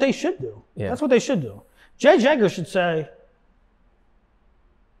 That's what they should do. Yeah. That's what they should do. Jay Jaggers should say,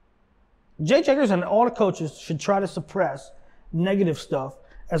 Jay Jaggers and all the coaches should try to suppress negative stuff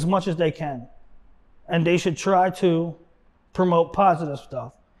as much as they can. And they should try to promote positive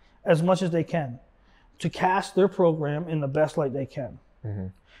stuff as much as they can to cast their program in the best light they can. Mm-hmm.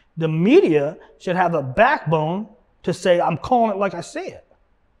 The media should have a backbone to say, I'm calling it like I say it.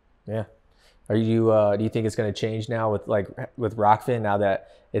 Yeah. Are you? Do you think it's going to change now with Rockfin, now that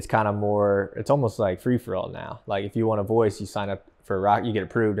it's kind of more, it's almost like free for all now? Like if you want a voice, you sign up for Rock, you get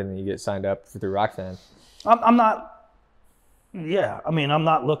approved, and then you get signed up through Rockfin. I'm not. Yeah, I'm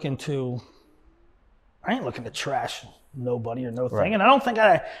not looking to. I ain't looking to trash nobody or no thing, right. And I don't think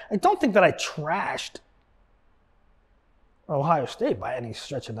that I trashed Ohio State by any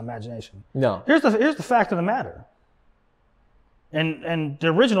stretch of the imagination. No. Here's the fact of the matter. And the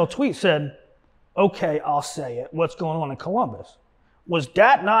original tweet said, okay, I'll say it. What's going on in Columbus? Was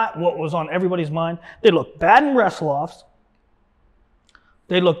that not what was on everybody's mind? They looked bad in wrestle-offs.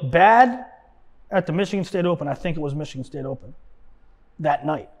 They looked bad at the Michigan State Open. I think it was Michigan State Open that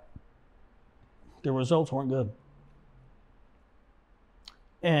night. The results weren't good.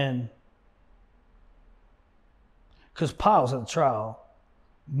 And because Piles at the trial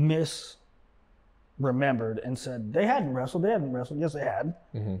remembered and said they hadn't wrestled. Yes, they had.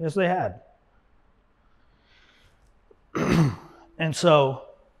 Mm-hmm. Yes, they had. And so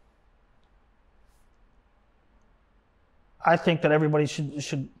I think that everybody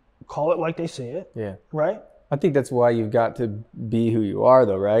should call it like they see it. Yeah. Right? I think that's why you've got to be who you are,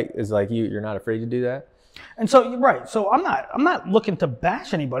 though, right? Is like you're not afraid to do that. And so, right. So I'm not looking to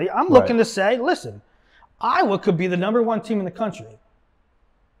bash anybody. I'm looking to say, listen, Iowa could be the #1 team in the country.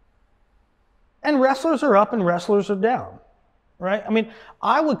 And wrestlers are up and wrestlers are down. Right? I mean,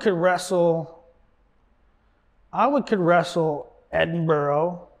 Iowa could wrestle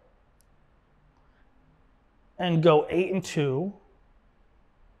Edinburgh and go 8-2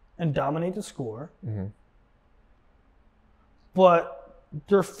 and dominate the score. Mm-hmm. But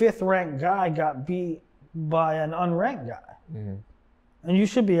their 5th ranked guy got beat by an unranked guy. Mm-hmm. And you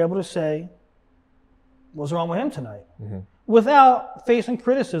should be able to say, what's wrong with him tonight? Mm-hmm. Without facing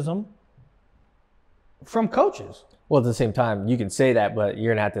criticism from coaches. Well, at the same time, you can say that, but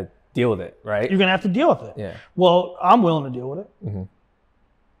you're going to have to deal with it, right? You're going to have to deal with it. Yeah. Well, I'm willing to deal with it. Mm-hmm.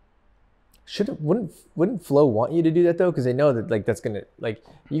 Wouldn't Flo want you to do that, though? Because they know that, like, that's going to, like,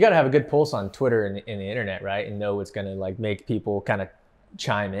 you got to have a good pulse on Twitter and the internet, right? And know what's going to, like, make people kind of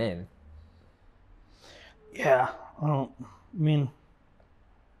chime in. Yeah. I don't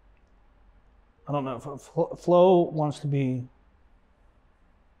know. If Flo wants to be,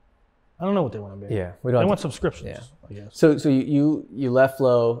 I don't know what they want to be. Yeah. They want subscriptions, yeah. I guess. So you left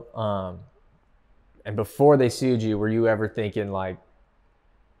Flo, and before they sued you, were you ever thinking, like,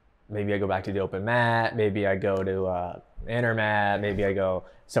 maybe I go back to the open mat, maybe I go to intermat, maybe I go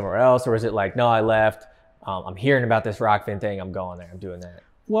somewhere else? Or is it like, no, I left, I'm hearing about this Rockfin thing, I'm going there, I'm doing that?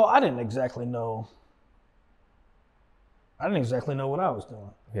 Well, I didn't exactly know what I was doing.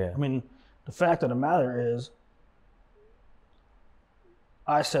 Yeah. I mean, the fact of the matter is,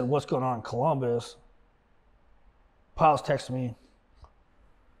 I said, what's going on in Columbus? Piles texted me,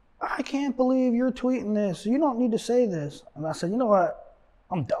 I can't believe you're tweeting this. You don't need to say this. And I said, you know what?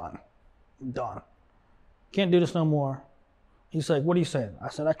 I'm done. Can't do this no more. He's like, what are you saying? I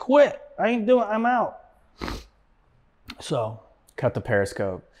said, I quit. I'm out. So. Cut the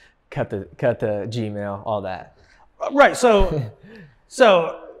Periscope, cut the Gmail, all that. Right. So.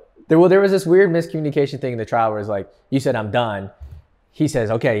 There was this weird miscommunication thing in the trial where it's like, you said, I'm done. He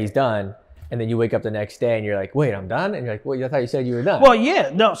says, okay, he's done. And then you wake up the next day and you're like, wait, I'm done? And you're like, well, I thought you said you were done. Well,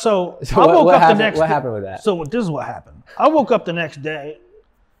 yeah. No, so I woke up the next day. What happened with that? So this is what happened. I woke up the next day,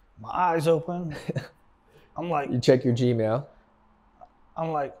 my eyes open. I'm like. You check your Gmail.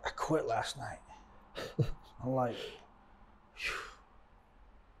 I'm like, I quit last night. I'm like, phew.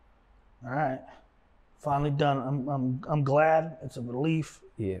 All right. Finally done. I'm glad. It's a relief.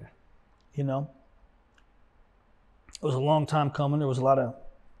 Yeah. You know? It was a long time coming. There was a lot of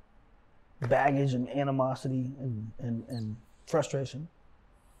baggage and animosity and frustration.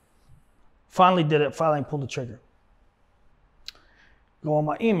 Finally did it. Finally pulled the trigger. Go on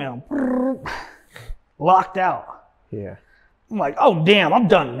my email. Locked out. Yeah. I'm like, oh, damn, I'm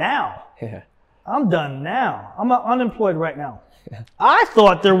done now. Yeah. I'm done now. I'm unemployed right now. I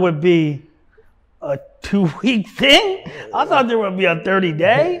thought there would be a 2-week thing. I thought there would be a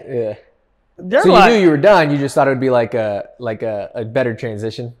 30-day. Yeah. They're so like, you knew you were done. You just thought it would be like a better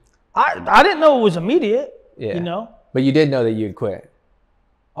transition. I didn't know it was immediate. Yeah. You know. But you did know that you'd quit.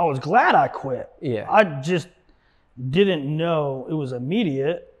 I was glad I quit. Yeah. I just didn't know it was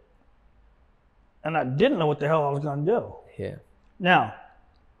immediate, and I didn't know what the hell I was going to do. Yeah. Now,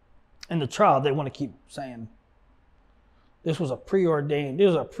 in the trial, they want to keep saying this was a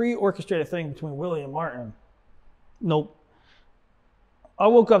pre-orchestrated thing between Willie and Martin. Nope. I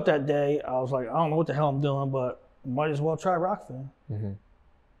woke up that day. I was like, I don't know what the hell I'm doing, but might as well try Rockfin. Mm-hmm.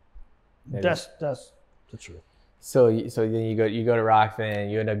 That's the truth. So then you go to Rockfin.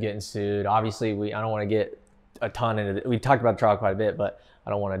 You end up getting sued. Obviously, I don't want to get a ton into it. We talked about the trial quite a bit, but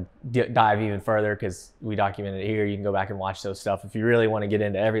I don't want to dive even further because we documented it here. You can go back and watch those stuff if you really want to get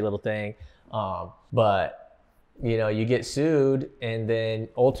into every little thing. But you get sued, and then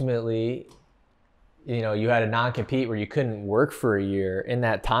ultimately, you had a non-compete where you couldn't work for a year. In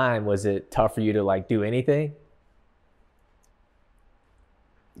that time, was it tough for you to like do anything?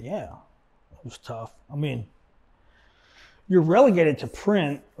 Yeah, it was tough. I mean, you're relegated to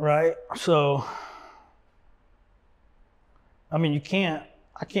print, right? So, I mean,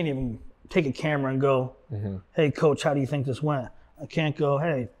 I can't even take a camera and go, mm-hmm. Hey, coach, how do you think this went? I can't go,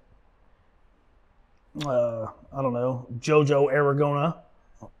 hey, I don't know, Jojo Aragona,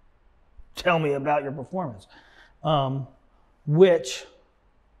 tell me about your performance. Which,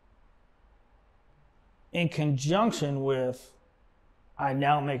 in conjunction with I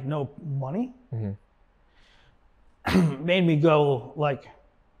now make no money, mm-hmm. made me go like,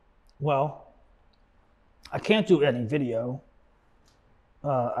 well, I can't do any video.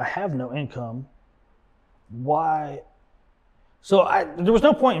 I have no income. Why? So there was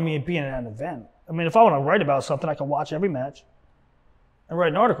no point in me being at an event. I mean, if I want to write about something, I can watch every match and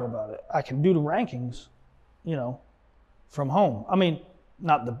write an article about it. I can do the rankings, from home. I mean,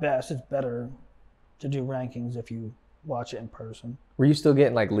 not the best. It's better to do rankings if you watch it in person. Were you still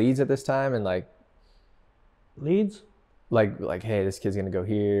getting like leads at this time and like Leads? like hey, this kid's gonna go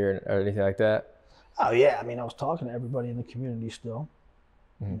here or anything like that? Oh yeah, I mean, I was talking to everybody in the community still.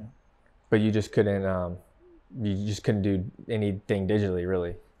 Mm-hmm. Yeah. But you just couldn't do anything digitally,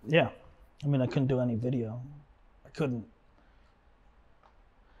 really. Yeah, I mean, I couldn't do any video. I couldn't.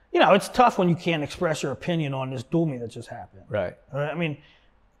 It's tough when you can't express your opinion on this duel meet that just happened. Right. I mean,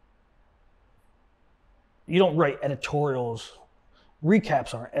 you don't write editorials.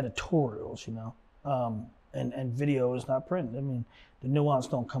 Recaps aren't editorials, and video is not print. I mean, the nuance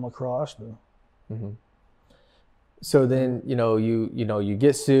don't come across. Mm-hmm. So then, you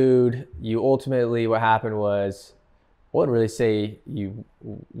get sued. You ultimately, what happened was, I wouldn't really say you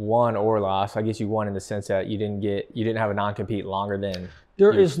won or lost. I guess you won in the sense that you didn't have a non-compete longer than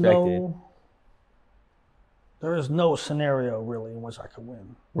there you is expected. There is no scenario really in which I could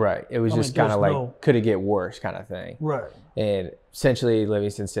win. Right. It was just kind of like could it get worse kind of thing. Right. And essentially,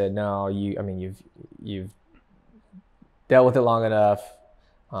 Livingston said, no, you've dealt with it long enough.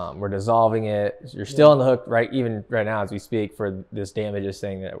 We're dissolving it. You're still on the hook, right? Even right now as we speak, for this damages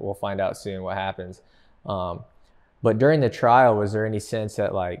thing that we'll find out soon what happens. But during the trial, was there any sense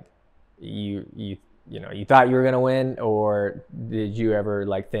that like you thought you were gonna win, or did you ever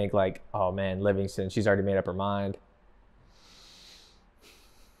think like, oh man, Livingston, she's already made up her mind?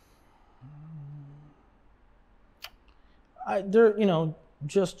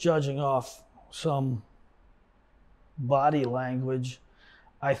 Just judging off some body language,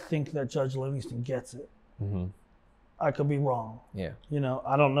 I think that Judge Livingston gets it. Mm-hmm. I could be wrong. Yeah.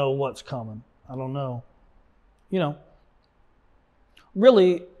 I don't know what's coming. I don't know.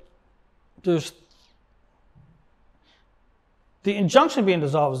 Really, there's the injunction being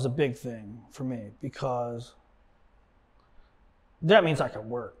dissolved is a big thing for me because that means I can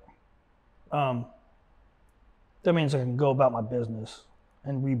work. That means I can go about my business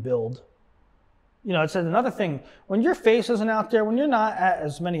and rebuild. It's another thing. When your face isn't out there, when you're not at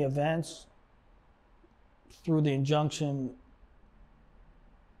as many events through the injunction,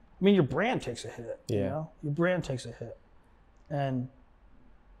 I mean, your brand takes a hit. Yeah. Your brand takes a hit. And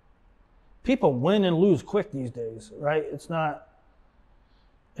people win and lose quick these days, right? It's not,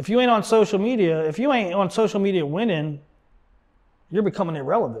 if you ain't on social media winning, you're becoming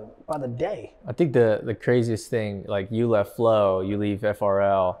irrelevant by the day. I think the craziest thing, like you left Flow, you leave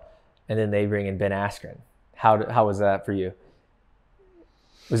FRL, and then they bring in Ben Askren. How was that for you?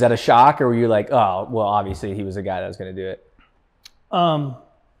 Was that a shock, or were you like, oh, well, obviously he was the guy that was going to do it?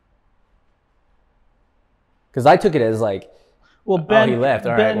 Because I took it as like, well, Ben, he left.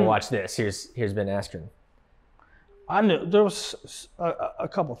 All right, Ben, well, watch this. Here's Ben Askren. I knew there was a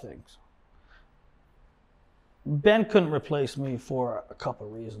couple things. Ben couldn't replace me for a couple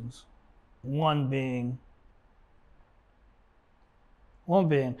of reasons. One being,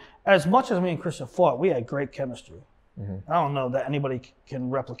 as much as me and Christian fought, we had great chemistry. Mm-hmm. I don't know that anybody can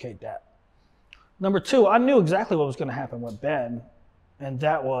replicate that. Number two, I knew exactly what was going to happen with Ben, and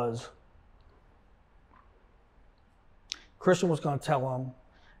that was Christian was going to tell him,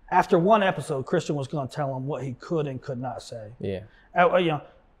 after one episode, Christian was going to tell him what he could and could not say. Yeah.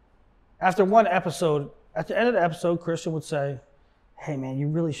 After one episode, at the end of the episode, Christian would say, hey man, you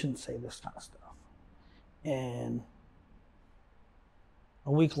really shouldn't say this kind of stuff. And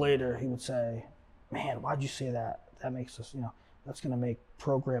a week later, he would say, man, why'd you say that? That makes us, that's going to make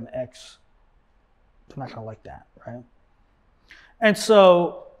program X, they're not going to like that, right? And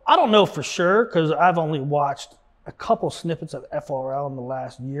so I don't know for sure because I've only watched a couple snippets of FRL in the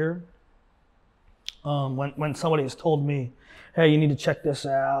last year. When somebody has told me, hey, you need to check this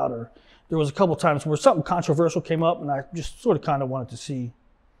out, or there was a couple times where something controversial came up and I just sort of kind of wanted to see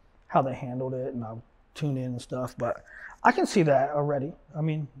how they handled it, and I'll tune in and stuff. But I can see that already. I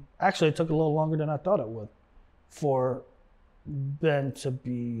mean, actually it took a little longer than I thought it would for Ben to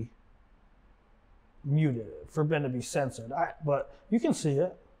be muted, for Ben to be censored. But you can see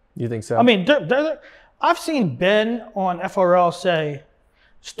it. You think so? I mean, I've seen Ben on FRL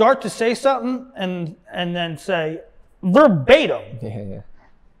start to say something and then say verbatim. Yeah.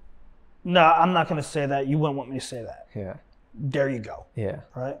 No, I'm not going to say that. You wouldn't want me to say that. Yeah. There you go. Yeah.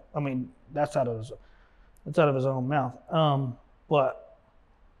 Right. I mean, that's out of his own mouth. But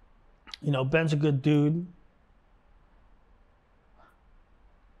Ben's a good dude.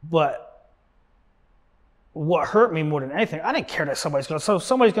 But what hurt me more than anything, I didn't care that somebody's going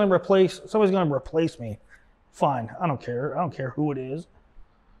to replace me. Fine, I don't care. I don't care who it is.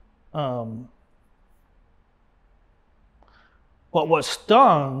 But what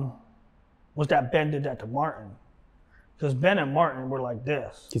stung was that Ben did that to Martin. Because Ben and Martin were like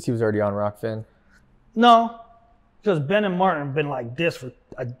this. Because he was already on Rockfin? No, because Ben and Martin have been like this for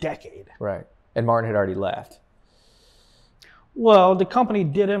a decade. Right. And Martin had already left. Well, the company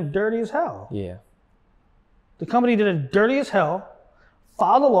did him dirty as hell. Yeah. The company did him dirty as hell,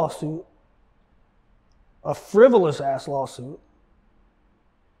 filed a lawsuit, a frivolous ass lawsuit.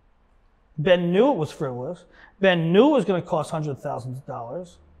 Ben knew it was frivolous. Ben knew it was going to cost hundreds of thousands of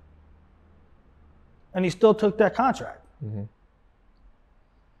dollars. And he still took that contract. Mm-hmm.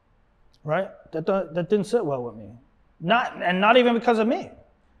 Right? That didn't sit well with me. Not even because of me.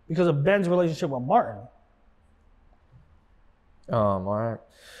 Because of Ben's relationship with Martin. All right.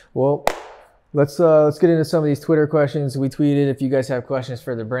 Well, let's get into some of these Twitter questions we tweeted. If you guys have questions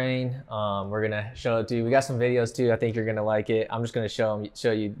for the brain, we're gonna show it to you. We got some videos too. I think you're gonna like it. I'm just gonna show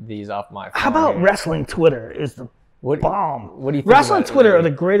you these off my phone. How about here. wrestling Twitter is the bomb? What do you think? Wrestling Twitter are the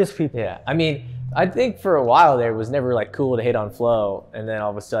greatest people. Yeah. I mean, I think for a while there it was never like cool to hate on Flo, and then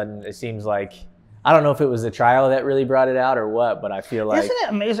all of a sudden it seems like, I don't know if it was the trial that really brought it out or what, but I feel like, isn't it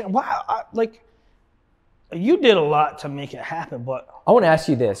amazing? Wow, you did a lot to make it happen, but I want to ask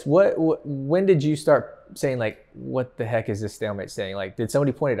you this: when did you start saying like, what the heck is this stalemate saying? Like, did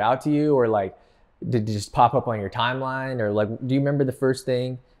somebody point it out to you, or like, did it just pop up on your timeline, or like, do you remember the first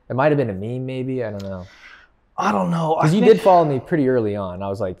thing? It might have been a meme, maybe. I don't know. I don't know. Because you did follow me pretty early on. I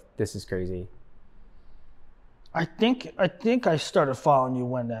was like, this is crazy. I think I started following you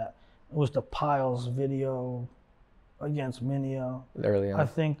when it was the Piles video against Minio. Early on. I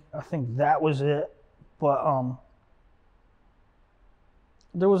think that was it. But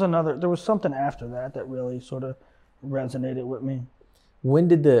there was something after that really sort of resonated with me. When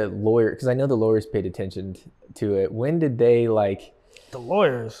did the lawyer, because I know the lawyers paid attention to it, when did they the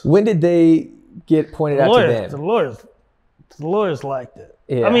lawyers? When did they get pointed out to them? The lawyers liked it.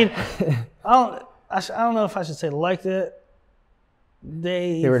 Yeah. I mean, I don't know if I should say liked it.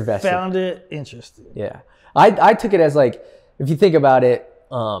 They were invested. Found it interesting. Yeah. I took it as like, if you think about it,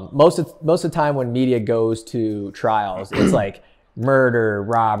 most of the time when media goes to trials, it's like murder,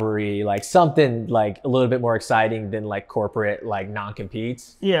 robbery, like something like a little bit more exciting than like corporate like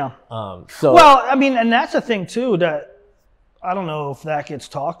non-competes. Yeah. So well, I mean, and that's the thing too that I don't know if that gets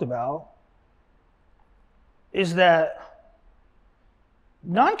talked about, is that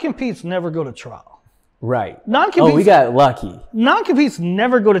non-competes never go to trial. Right. Non-competes, we got lucky. Non-competes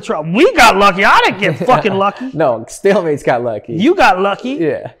never go to trial. We got lucky. I didn't get fucking lucky. No, stalemates got lucky. You got lucky.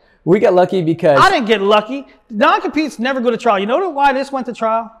 Yeah. We got lucky because I didn't get lucky. Non-competes never go to trial. You know why this went to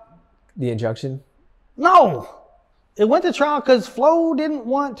trial? The injunction? No. It went to trial because Flo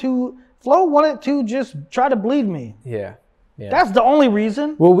wanted to just try to bleed me. Yeah. Yeah. That's the only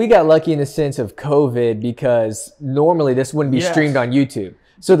reason. Well, we got lucky in the sense of COVID because normally this wouldn't be streamed on YouTube.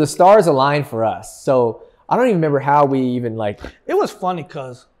 So the stars aligned for us. So I don't even remember how we even It was funny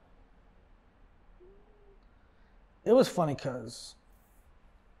because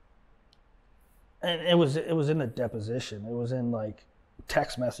and it was in the deposition. It was in like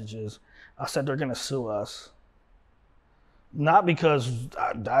text messages. I said they're gonna sue us. Not because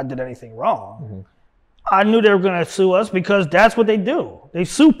I did anything wrong. Mm-hmm. I knew they were gonna sue us because that's what they do. They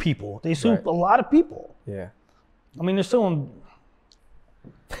sue people. They sue a lot of people. Yeah. I mean, they're suing.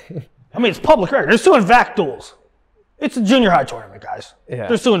 I mean, it's public record. They're suing VAC duels. It's a junior high tournament, guys. Yeah.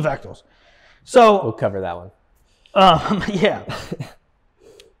 They're suing VAC duels. So we'll cover that one. Yeah.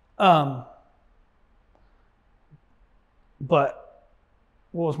 But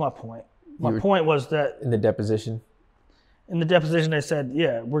what was my point? My point was that in the deposition. In the deposition, they said,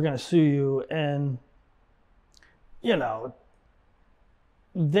 "Yeah, we're going to sue you," and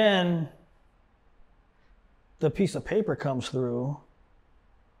then the piece of paper comes through.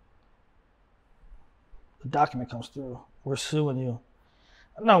 The document comes through. We're suing you.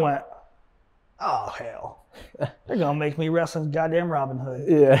 And I went, oh, hell. They're going to make me wrestle goddamn Robin Hood.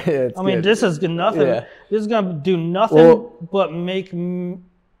 Yeah. I mean, this is nothing. Yeah. This is going to do nothing but make me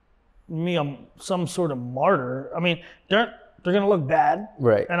some sort of martyr. I mean, they're going to look bad.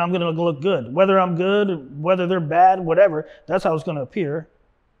 Right. And I'm going to look good. Whether I'm good, whether they're bad, whatever, that's how it's going to appear.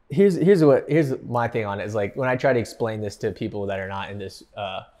 Here's my thing on it is like when I try to explain this to people that are not in this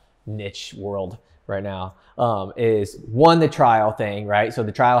niche world right now, is one, the trial thing, right? So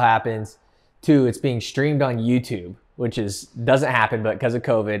the trial happens. Two, it's being streamed on YouTube, which doesn't happen, but because of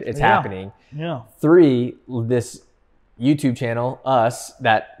COVID, it's happening. Yeah. Three, this YouTube channel, us,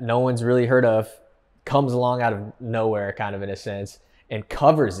 that no one's really heard of, comes along out of nowhere, kind of in a sense, and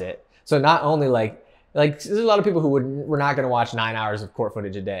covers it. So not only like there's a lot of people who were not going to watch 9 hours of court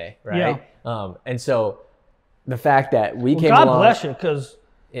footage a day, right? Yeah. And so the fact that we came God along, bless you, because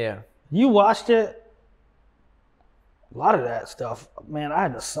yeah, you watched it. A lot of that stuff, man, I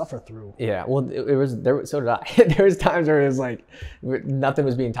had to suffer through. Yeah, well, it was there. So did I. There was times where it was like nothing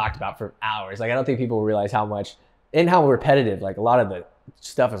was being talked about for hours. Like I don't think people realize how much and how repetitive. Like a lot of the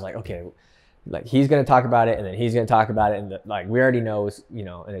stuff is like, okay, like he's gonna talk about it, and then he's gonna talk about it, and like we already know,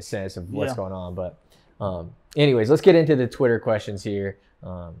 in a sense of what's going on. But anyways, let's get into the Twitter questions here.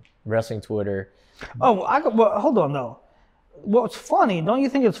 Wrestling Twitter. Oh, well, hold on though. What's funny? Don't you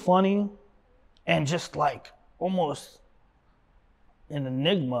think it's funny, and just like almost an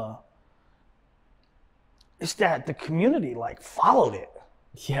enigma, is that the community like followed it.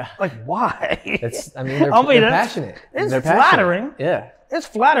 Yeah. Like why? They're passionate. It's they're flattering. Passionate. Yeah. It's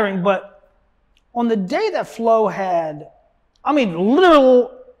flattering, but on the day that Flo had,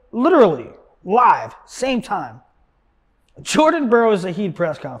 literally live, same time, Jordan Burroughs' Zahid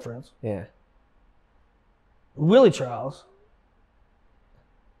press conference. Yeah. Willie trials.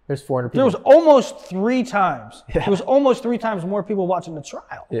 There's 400 people. There was almost 3 times. Yeah. There was almost 3 times more people watching the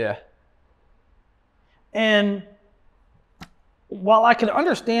trial. Yeah. And while I can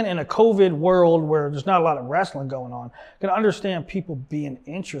understand in a COVID world where there's not a lot of wrestling going on, I can understand people being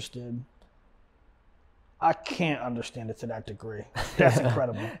interested. I can't understand it to that degree. That's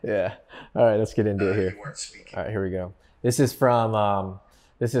incredible. Yeah. All right, let's get into it here. All right, here we go. This is from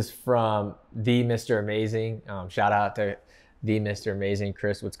the Mr. Amazing. Shout out to the Mr. Amazing,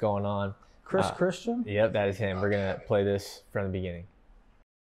 Chris. What's going on? Chris Christian? Yep, that is him. We're gonna play this from the beginning.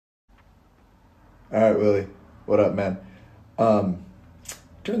 All right, Willie. What up, man?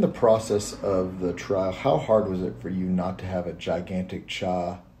 During the process of the trial, how hard was it for you not to have a gigantic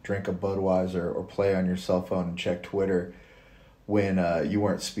cha, drink a Budweiser, or play on your cell phone and check Twitter when you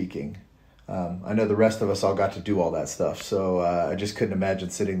weren't speaking? I know the rest of us all got to do all that stuff, so I just couldn't imagine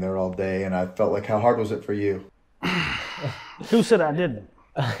sitting there all day, and I felt like, how hard was it for you? Who said I didn't?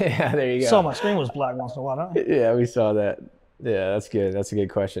 Yeah, there you go. So my screen was black once in a while, huh? Yeah, we saw that. Yeah, that's good. That's a good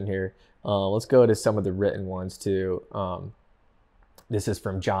question here. Let's go to some of the written ones too. This is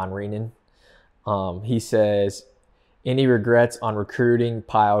from John Reenan. He says, any regrets on recruiting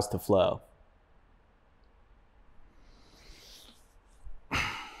Piles to Flo?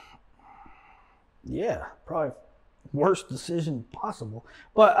 Yeah, probably worst decision possible.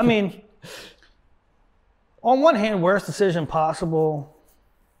 But I mean, on one hand, worst decision possible.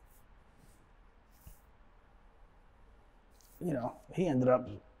 You know, he ended up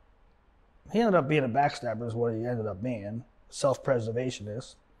being a backstabber is what he ended up being,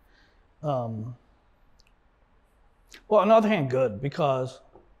 self-preservationist. Well, on the other hand, good, because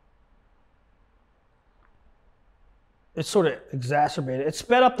it sort of exacerbated, it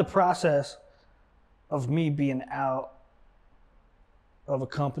sped up the process of me being out of a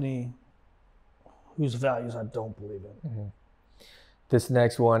company whose values I don't believe in. Mm-hmm. This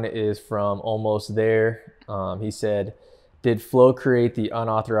next one is from Almost There. He said, did Flo create the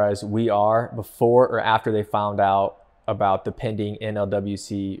unauthorized We Are before or after they found out about the pending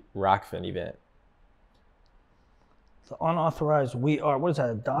NLWC Rockfin event? The unauthorized We Are, what is that,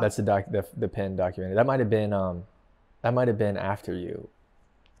 a doc? That's the pen documentary. That might have been after you.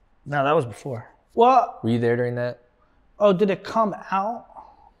 No, that was before. What? Were you there during that? Oh, did it come out?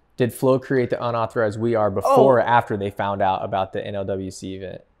 Did Flo create the unauthorized We Are before or after they found out about the NLWC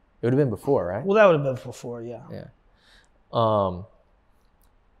event? It would have been before, right? Well, that would have been before, yeah. Yeah.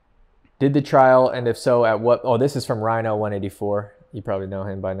 Did the trial, and if so, at what? Oh, this is from Rhino 184. You probably know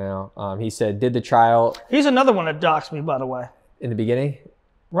him by now. He said, did the trial? He's another one that doxed me, by the way. In the beginning?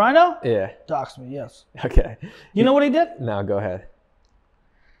 Rhino? Yeah. Doxed me, yes. Okay. You know what he did? No, go ahead.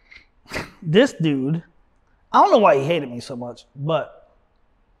 This dude, I don't know why he hated me so much, but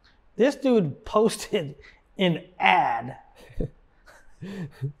this dude posted an ad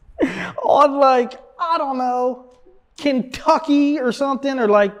on like, I don't know, Kentucky or something, or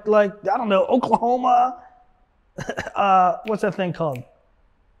like I don't know, Oklahoma. What's that thing called?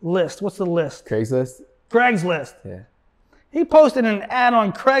 List. What's the list? Craigslist? Craigslist. Yeah. He posted an ad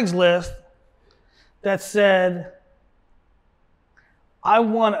on Craigslist that said, I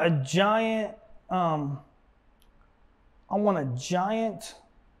want a giant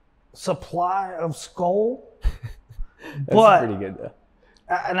supply of Skull. That's pretty good though.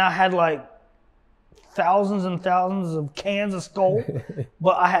 And I had like thousands and thousands of cans of Skull,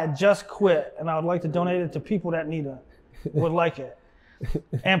 but I had just quit, and I would like to donate it to people that would like it.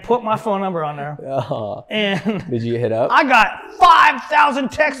 and put my phone number on there. Oh. And Did you hit up? I got 5,000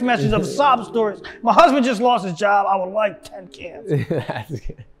 text messages of sob stories. My husband just lost his job. I would like 10 cans. That's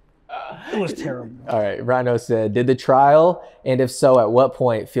good. It was terrible. All right. Rhino said, did the trial, and if so, at what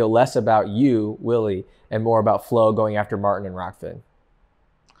point, feel less about you, Willie, and more about Flo going after Martin and Rockfin?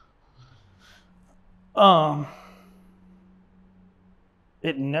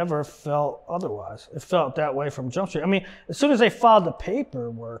 It never felt otherwise. It felt that way from Jump Street. I mean, as soon as they filed the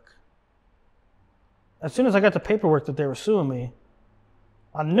paperwork, as soon as I got the paperwork that they were suing me,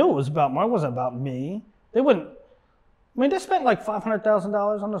 I knew it was about Martin. It wasn't about me. They wouldn't. I mean, they spent like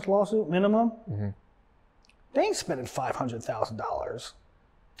 $500,000 on this lawsuit minimum. Mm-hmm. They ain't spending $500,000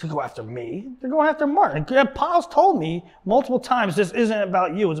 to go after me. They're going after Martin. Piles told me multiple times, this isn't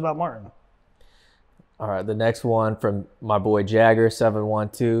about you, it's about Martin. All right, the next one from my boy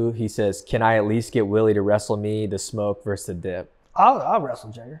Jagger712. He says, can I at least get Willie to wrestle me, the smoke versus the dip? I'll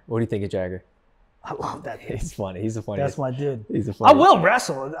wrestle Jagger. What do you think of Jagger? I love that dude. He's funny. He's a funny. That's my dude. He's a funny. I will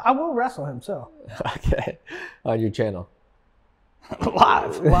wrestle him, so. Okay, on your channel.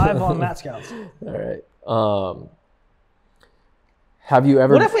 live on Matt Scouts. All right. Have you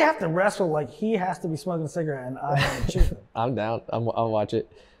ever? What if we have to wrestle like he has to be smoking a cigarette and I am shooting? I'm down. I'll watch it.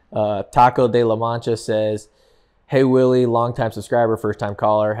 Taco de la Mancha says, hey, Willie, longtime subscriber, first-time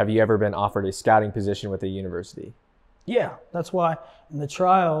caller. Have you ever been offered a scouting position with a university? Yeah, that's why in the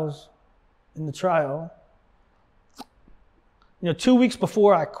trial, 2 weeks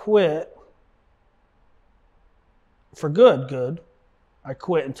before I quit, for good, I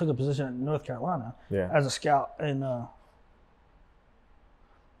quit and took a position in North Carolina as a scout. And,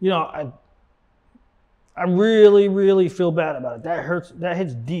 I really, really feel bad about it. That hurts. That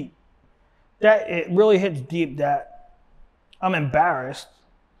hits deep. It really hits deep that I'm embarrassed.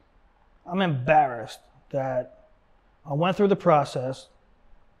 I'm embarrassed that I went through the process.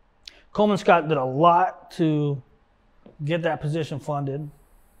 Coleman Scott did a lot to get that position funded.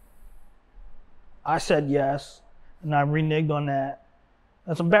 I said yes, and I reneged on that.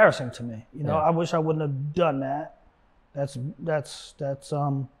 That's embarrassing to me. I wish I wouldn't have done that. That's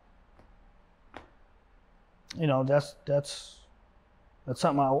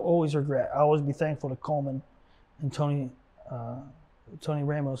something I'll always regret. I'll always be thankful to Coleman and Tony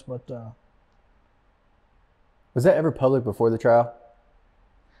Ramos, but was that ever public before the trial?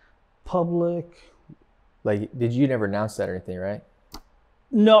 Public? Like, did you never announce that or anything, right?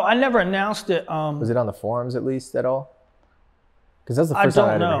 No, I never announced it. Was it on the forums at least at all? Because that's the first time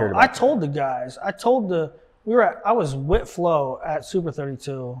I'd ever heard about it. I told the guys. I was with Flo at Super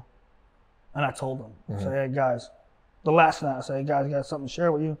 32. And I told them, I said, hey, guys, the last night, I said, hey, guys, I got something to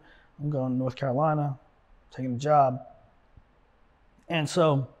share with you. I'm going to North Carolina, taking a job. And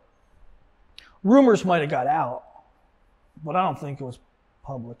so rumors might have got out, but I don't think it was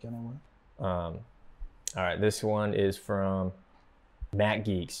public anyway. All right, this one is from Matt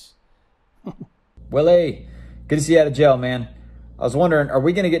Geeks. Willie, good to see you out of jail, man. I was wondering, are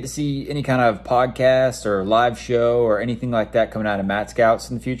we going to get to see any kind of podcast or live show or anything like that coming out of Matt Scouts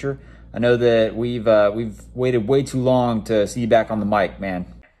in the future? I know that we've waited way too long to see you back on the mic, man.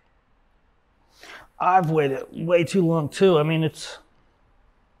 I've waited way too long too.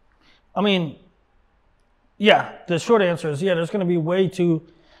 Yeah, the short answer is yeah, there's going to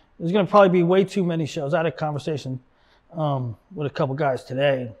probably be way too many shows. I had a conversation with a couple guys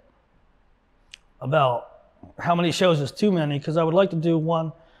today about how many shows is too many, because I would like to do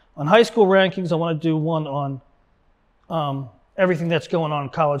one on high school rankings. I want to do one on everything that's going on in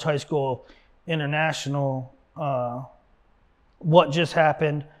college, high school, international, what just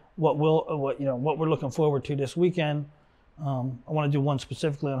happened, what we're looking forward to this weekend. I want to do one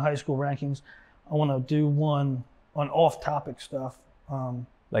specifically on high school rankings. I want to do one on off-topic stuff.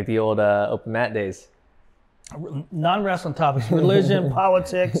 Like the old open mat days. Non-wrestling topics, religion,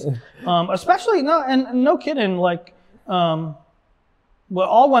 politics, especially, no kidding, like what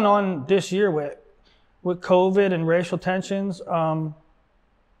all went on this year with COVID and racial tensions. I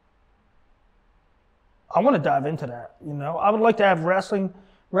want to dive into that. I would like to have wrestling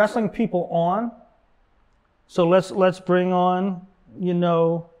people on. So let's bring on,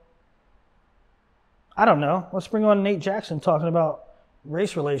 I don't know. Let's bring on Nate Jackson talking about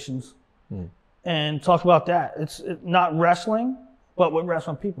race relations and talk about that. It's not wrestling, but with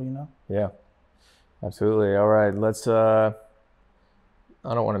wrestling people, Yeah, absolutely. All right, let's. I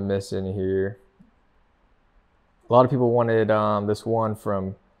don't want to miss any here. A lot of people wanted this one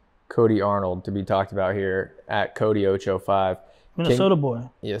from Cody Arnold to be talked about here at Cody805. Minnesota boy.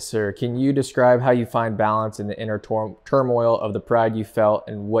 Yes, sir. Can you describe how you find balance in the inner turmoil of the pride you felt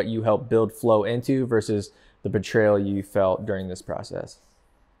and what you helped build Flo into versus the betrayal you felt during this process?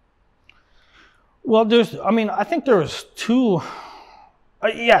 Well, I think there was two.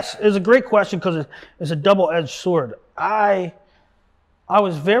 Yes, it's a great question because it's a double-edged sword. I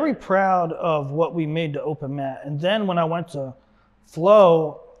was very proud of what we made to Open Mat. And then when I went to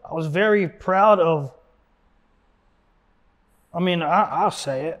Flow, I was very proud of, I'll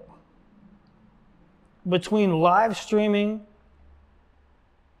say it, between live streaming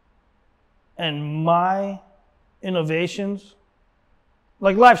and my innovations,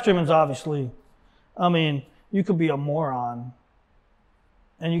 like live streaming is obviously, you could be a moron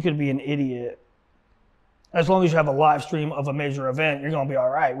and you could be an idiot. As long as you have a live stream of a major event, you're going to be all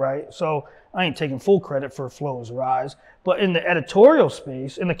right, right? So I ain't taking full credit for Flow's rise. But in the editorial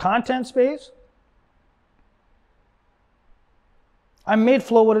space, in the content space, I made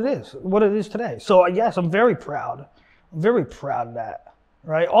Flow what it is today. So yes, I'm very proud. I'm very proud of that,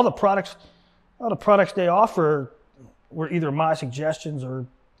 right? All the products they offer were either my suggestions or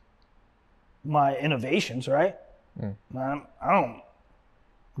my innovations, right? I don't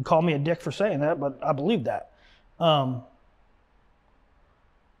call me a dick for saying that, but I believe that. But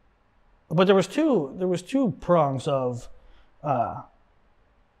there was two prongs of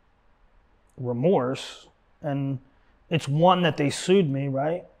remorse, and it's one that they sued me,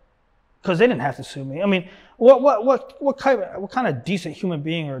 right? Because they didn't have to sue me. What kind of decent human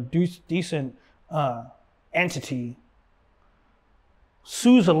being or decent entity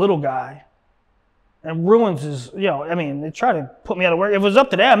sues a little guy and ruins his, they try to put me out of work. If it was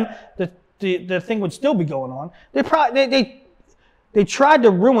up to them, the thing would still be going on. They tried to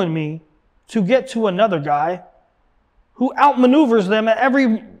ruin me to get to another guy who outmaneuvers them at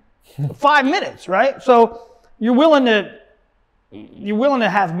every 5 minutes, right? So you're willing to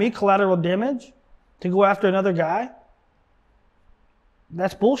have me collateral damage to go after another guy?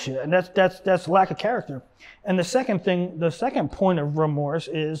 That's bullshit, and that's lack of character. And the second point of remorse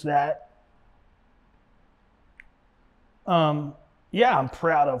is that I'm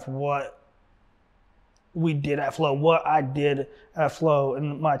proud of what we did at Flow, what I did at Flow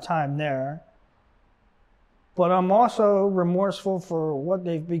in my time there. But I'm also remorseful for what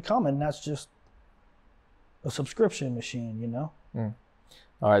they've become, and that's just a subscription machine, All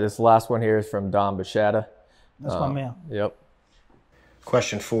right, this last one here is from Don Bachata. That's my man. Yep.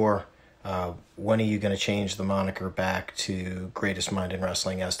 Question 4, when are you going to change the moniker back to Greatest Mind in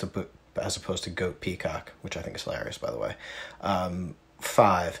Wrestling as opposed to Goat Peacock, which I think is hilarious, by the way.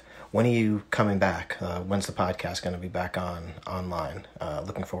 5, when are you coming back? When's the podcast going to be back online?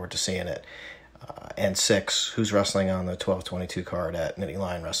 Looking forward to seeing it. And 6, who's wrestling on the 12/22 card at Nittany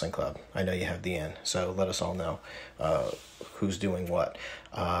Lion Wrestling Club? I know you have the in, so let us all know who's doing what.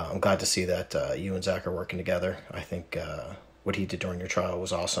 I'm glad to see that you and Zach are working together. I think what he did during your trial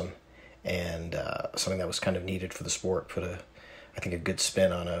was awesome, and something that was kind of needed for the sport. Put I think a good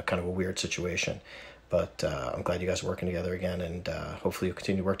spin on a kind of a weird situation. But I'm glad you guys are working together again, and hopefully you'll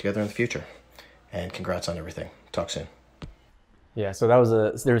continue to work together in the future. And congrats on everything. Talk soon. Yeah, so there was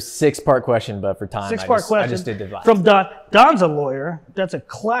a 6-part question, but for time, I just did divide. From Don. Don's a lawyer. That's a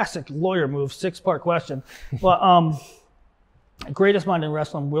classic lawyer move, 6-part question. But Greatest Mind in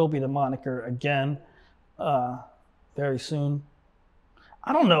Wrestling will be the moniker again very soon.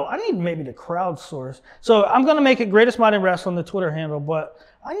 I don't know. I need maybe to crowdsource. So I'm going to make it Greatest Mind in Wrestling, the Twitter handle, but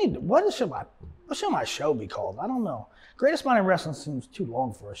I need, what should my show be called? I don't know. Greatest Mind in Wrestling seems too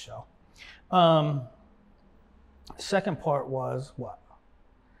long for a show. Second part was what?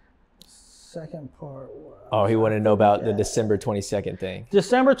 Second part was... Oh, he wanted to know about the December 22nd thing.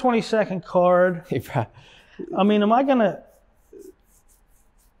 December 22nd card. Am I going to...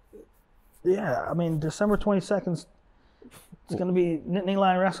 Yeah, December 22nd, it's going to be Nittany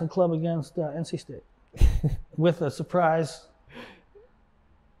Lion Wrestling Club against NC State with a surprise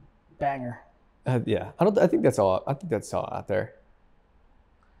banger. Yeah, I think that's all out there.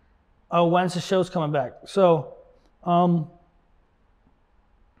 Oh, when's the show's coming back? So,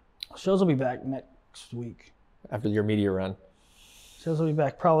 shows will be back next week. After your media run. Shows will be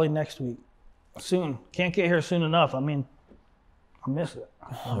back probably next week. Soon. Can't get here soon enough. I miss it.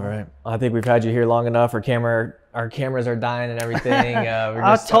 All right. I think we've had you here long enough. Our cameras are dying and everything.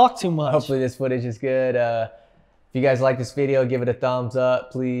 I talk too much. Hopefully this footage is good. If you guys like this video, give it a thumbs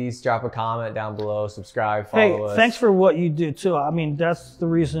up. Please drop a comment down below. Subscribe. Follow us. Thanks for what you do too. That's the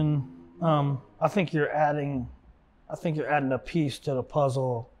reason. I think you're adding a piece to the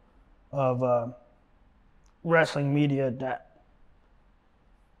puzzle of wrestling media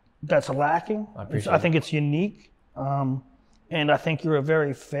that's lacking. I think it's unique. And I think you're a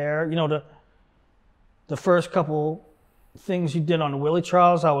very fair, the first couple things you did on the Willie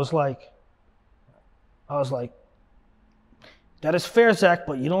trials, I was like, I was like, that is fair, Zach,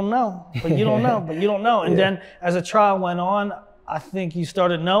 but you don't know. But you don't know. But you don't know. And then as the trial went on, I think you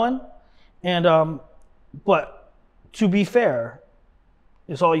started knowing. And but to be fair,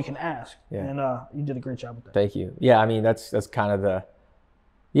 it's all you can ask. Yeah. And you did a great job with that. Thank you. Yeah, I mean that's kind of the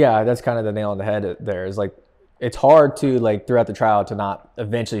nail on the head there. Is like it's hard to like throughout the trial to not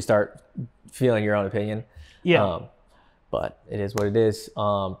eventually start feeling your own opinion. Yeah. But it is what it is.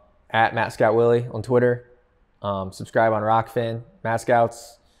 At Matt Scout Willie on Twitter. Subscribe on Rockfin. Matt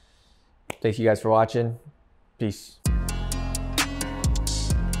Scouts. Thank you guys for watching. Peace.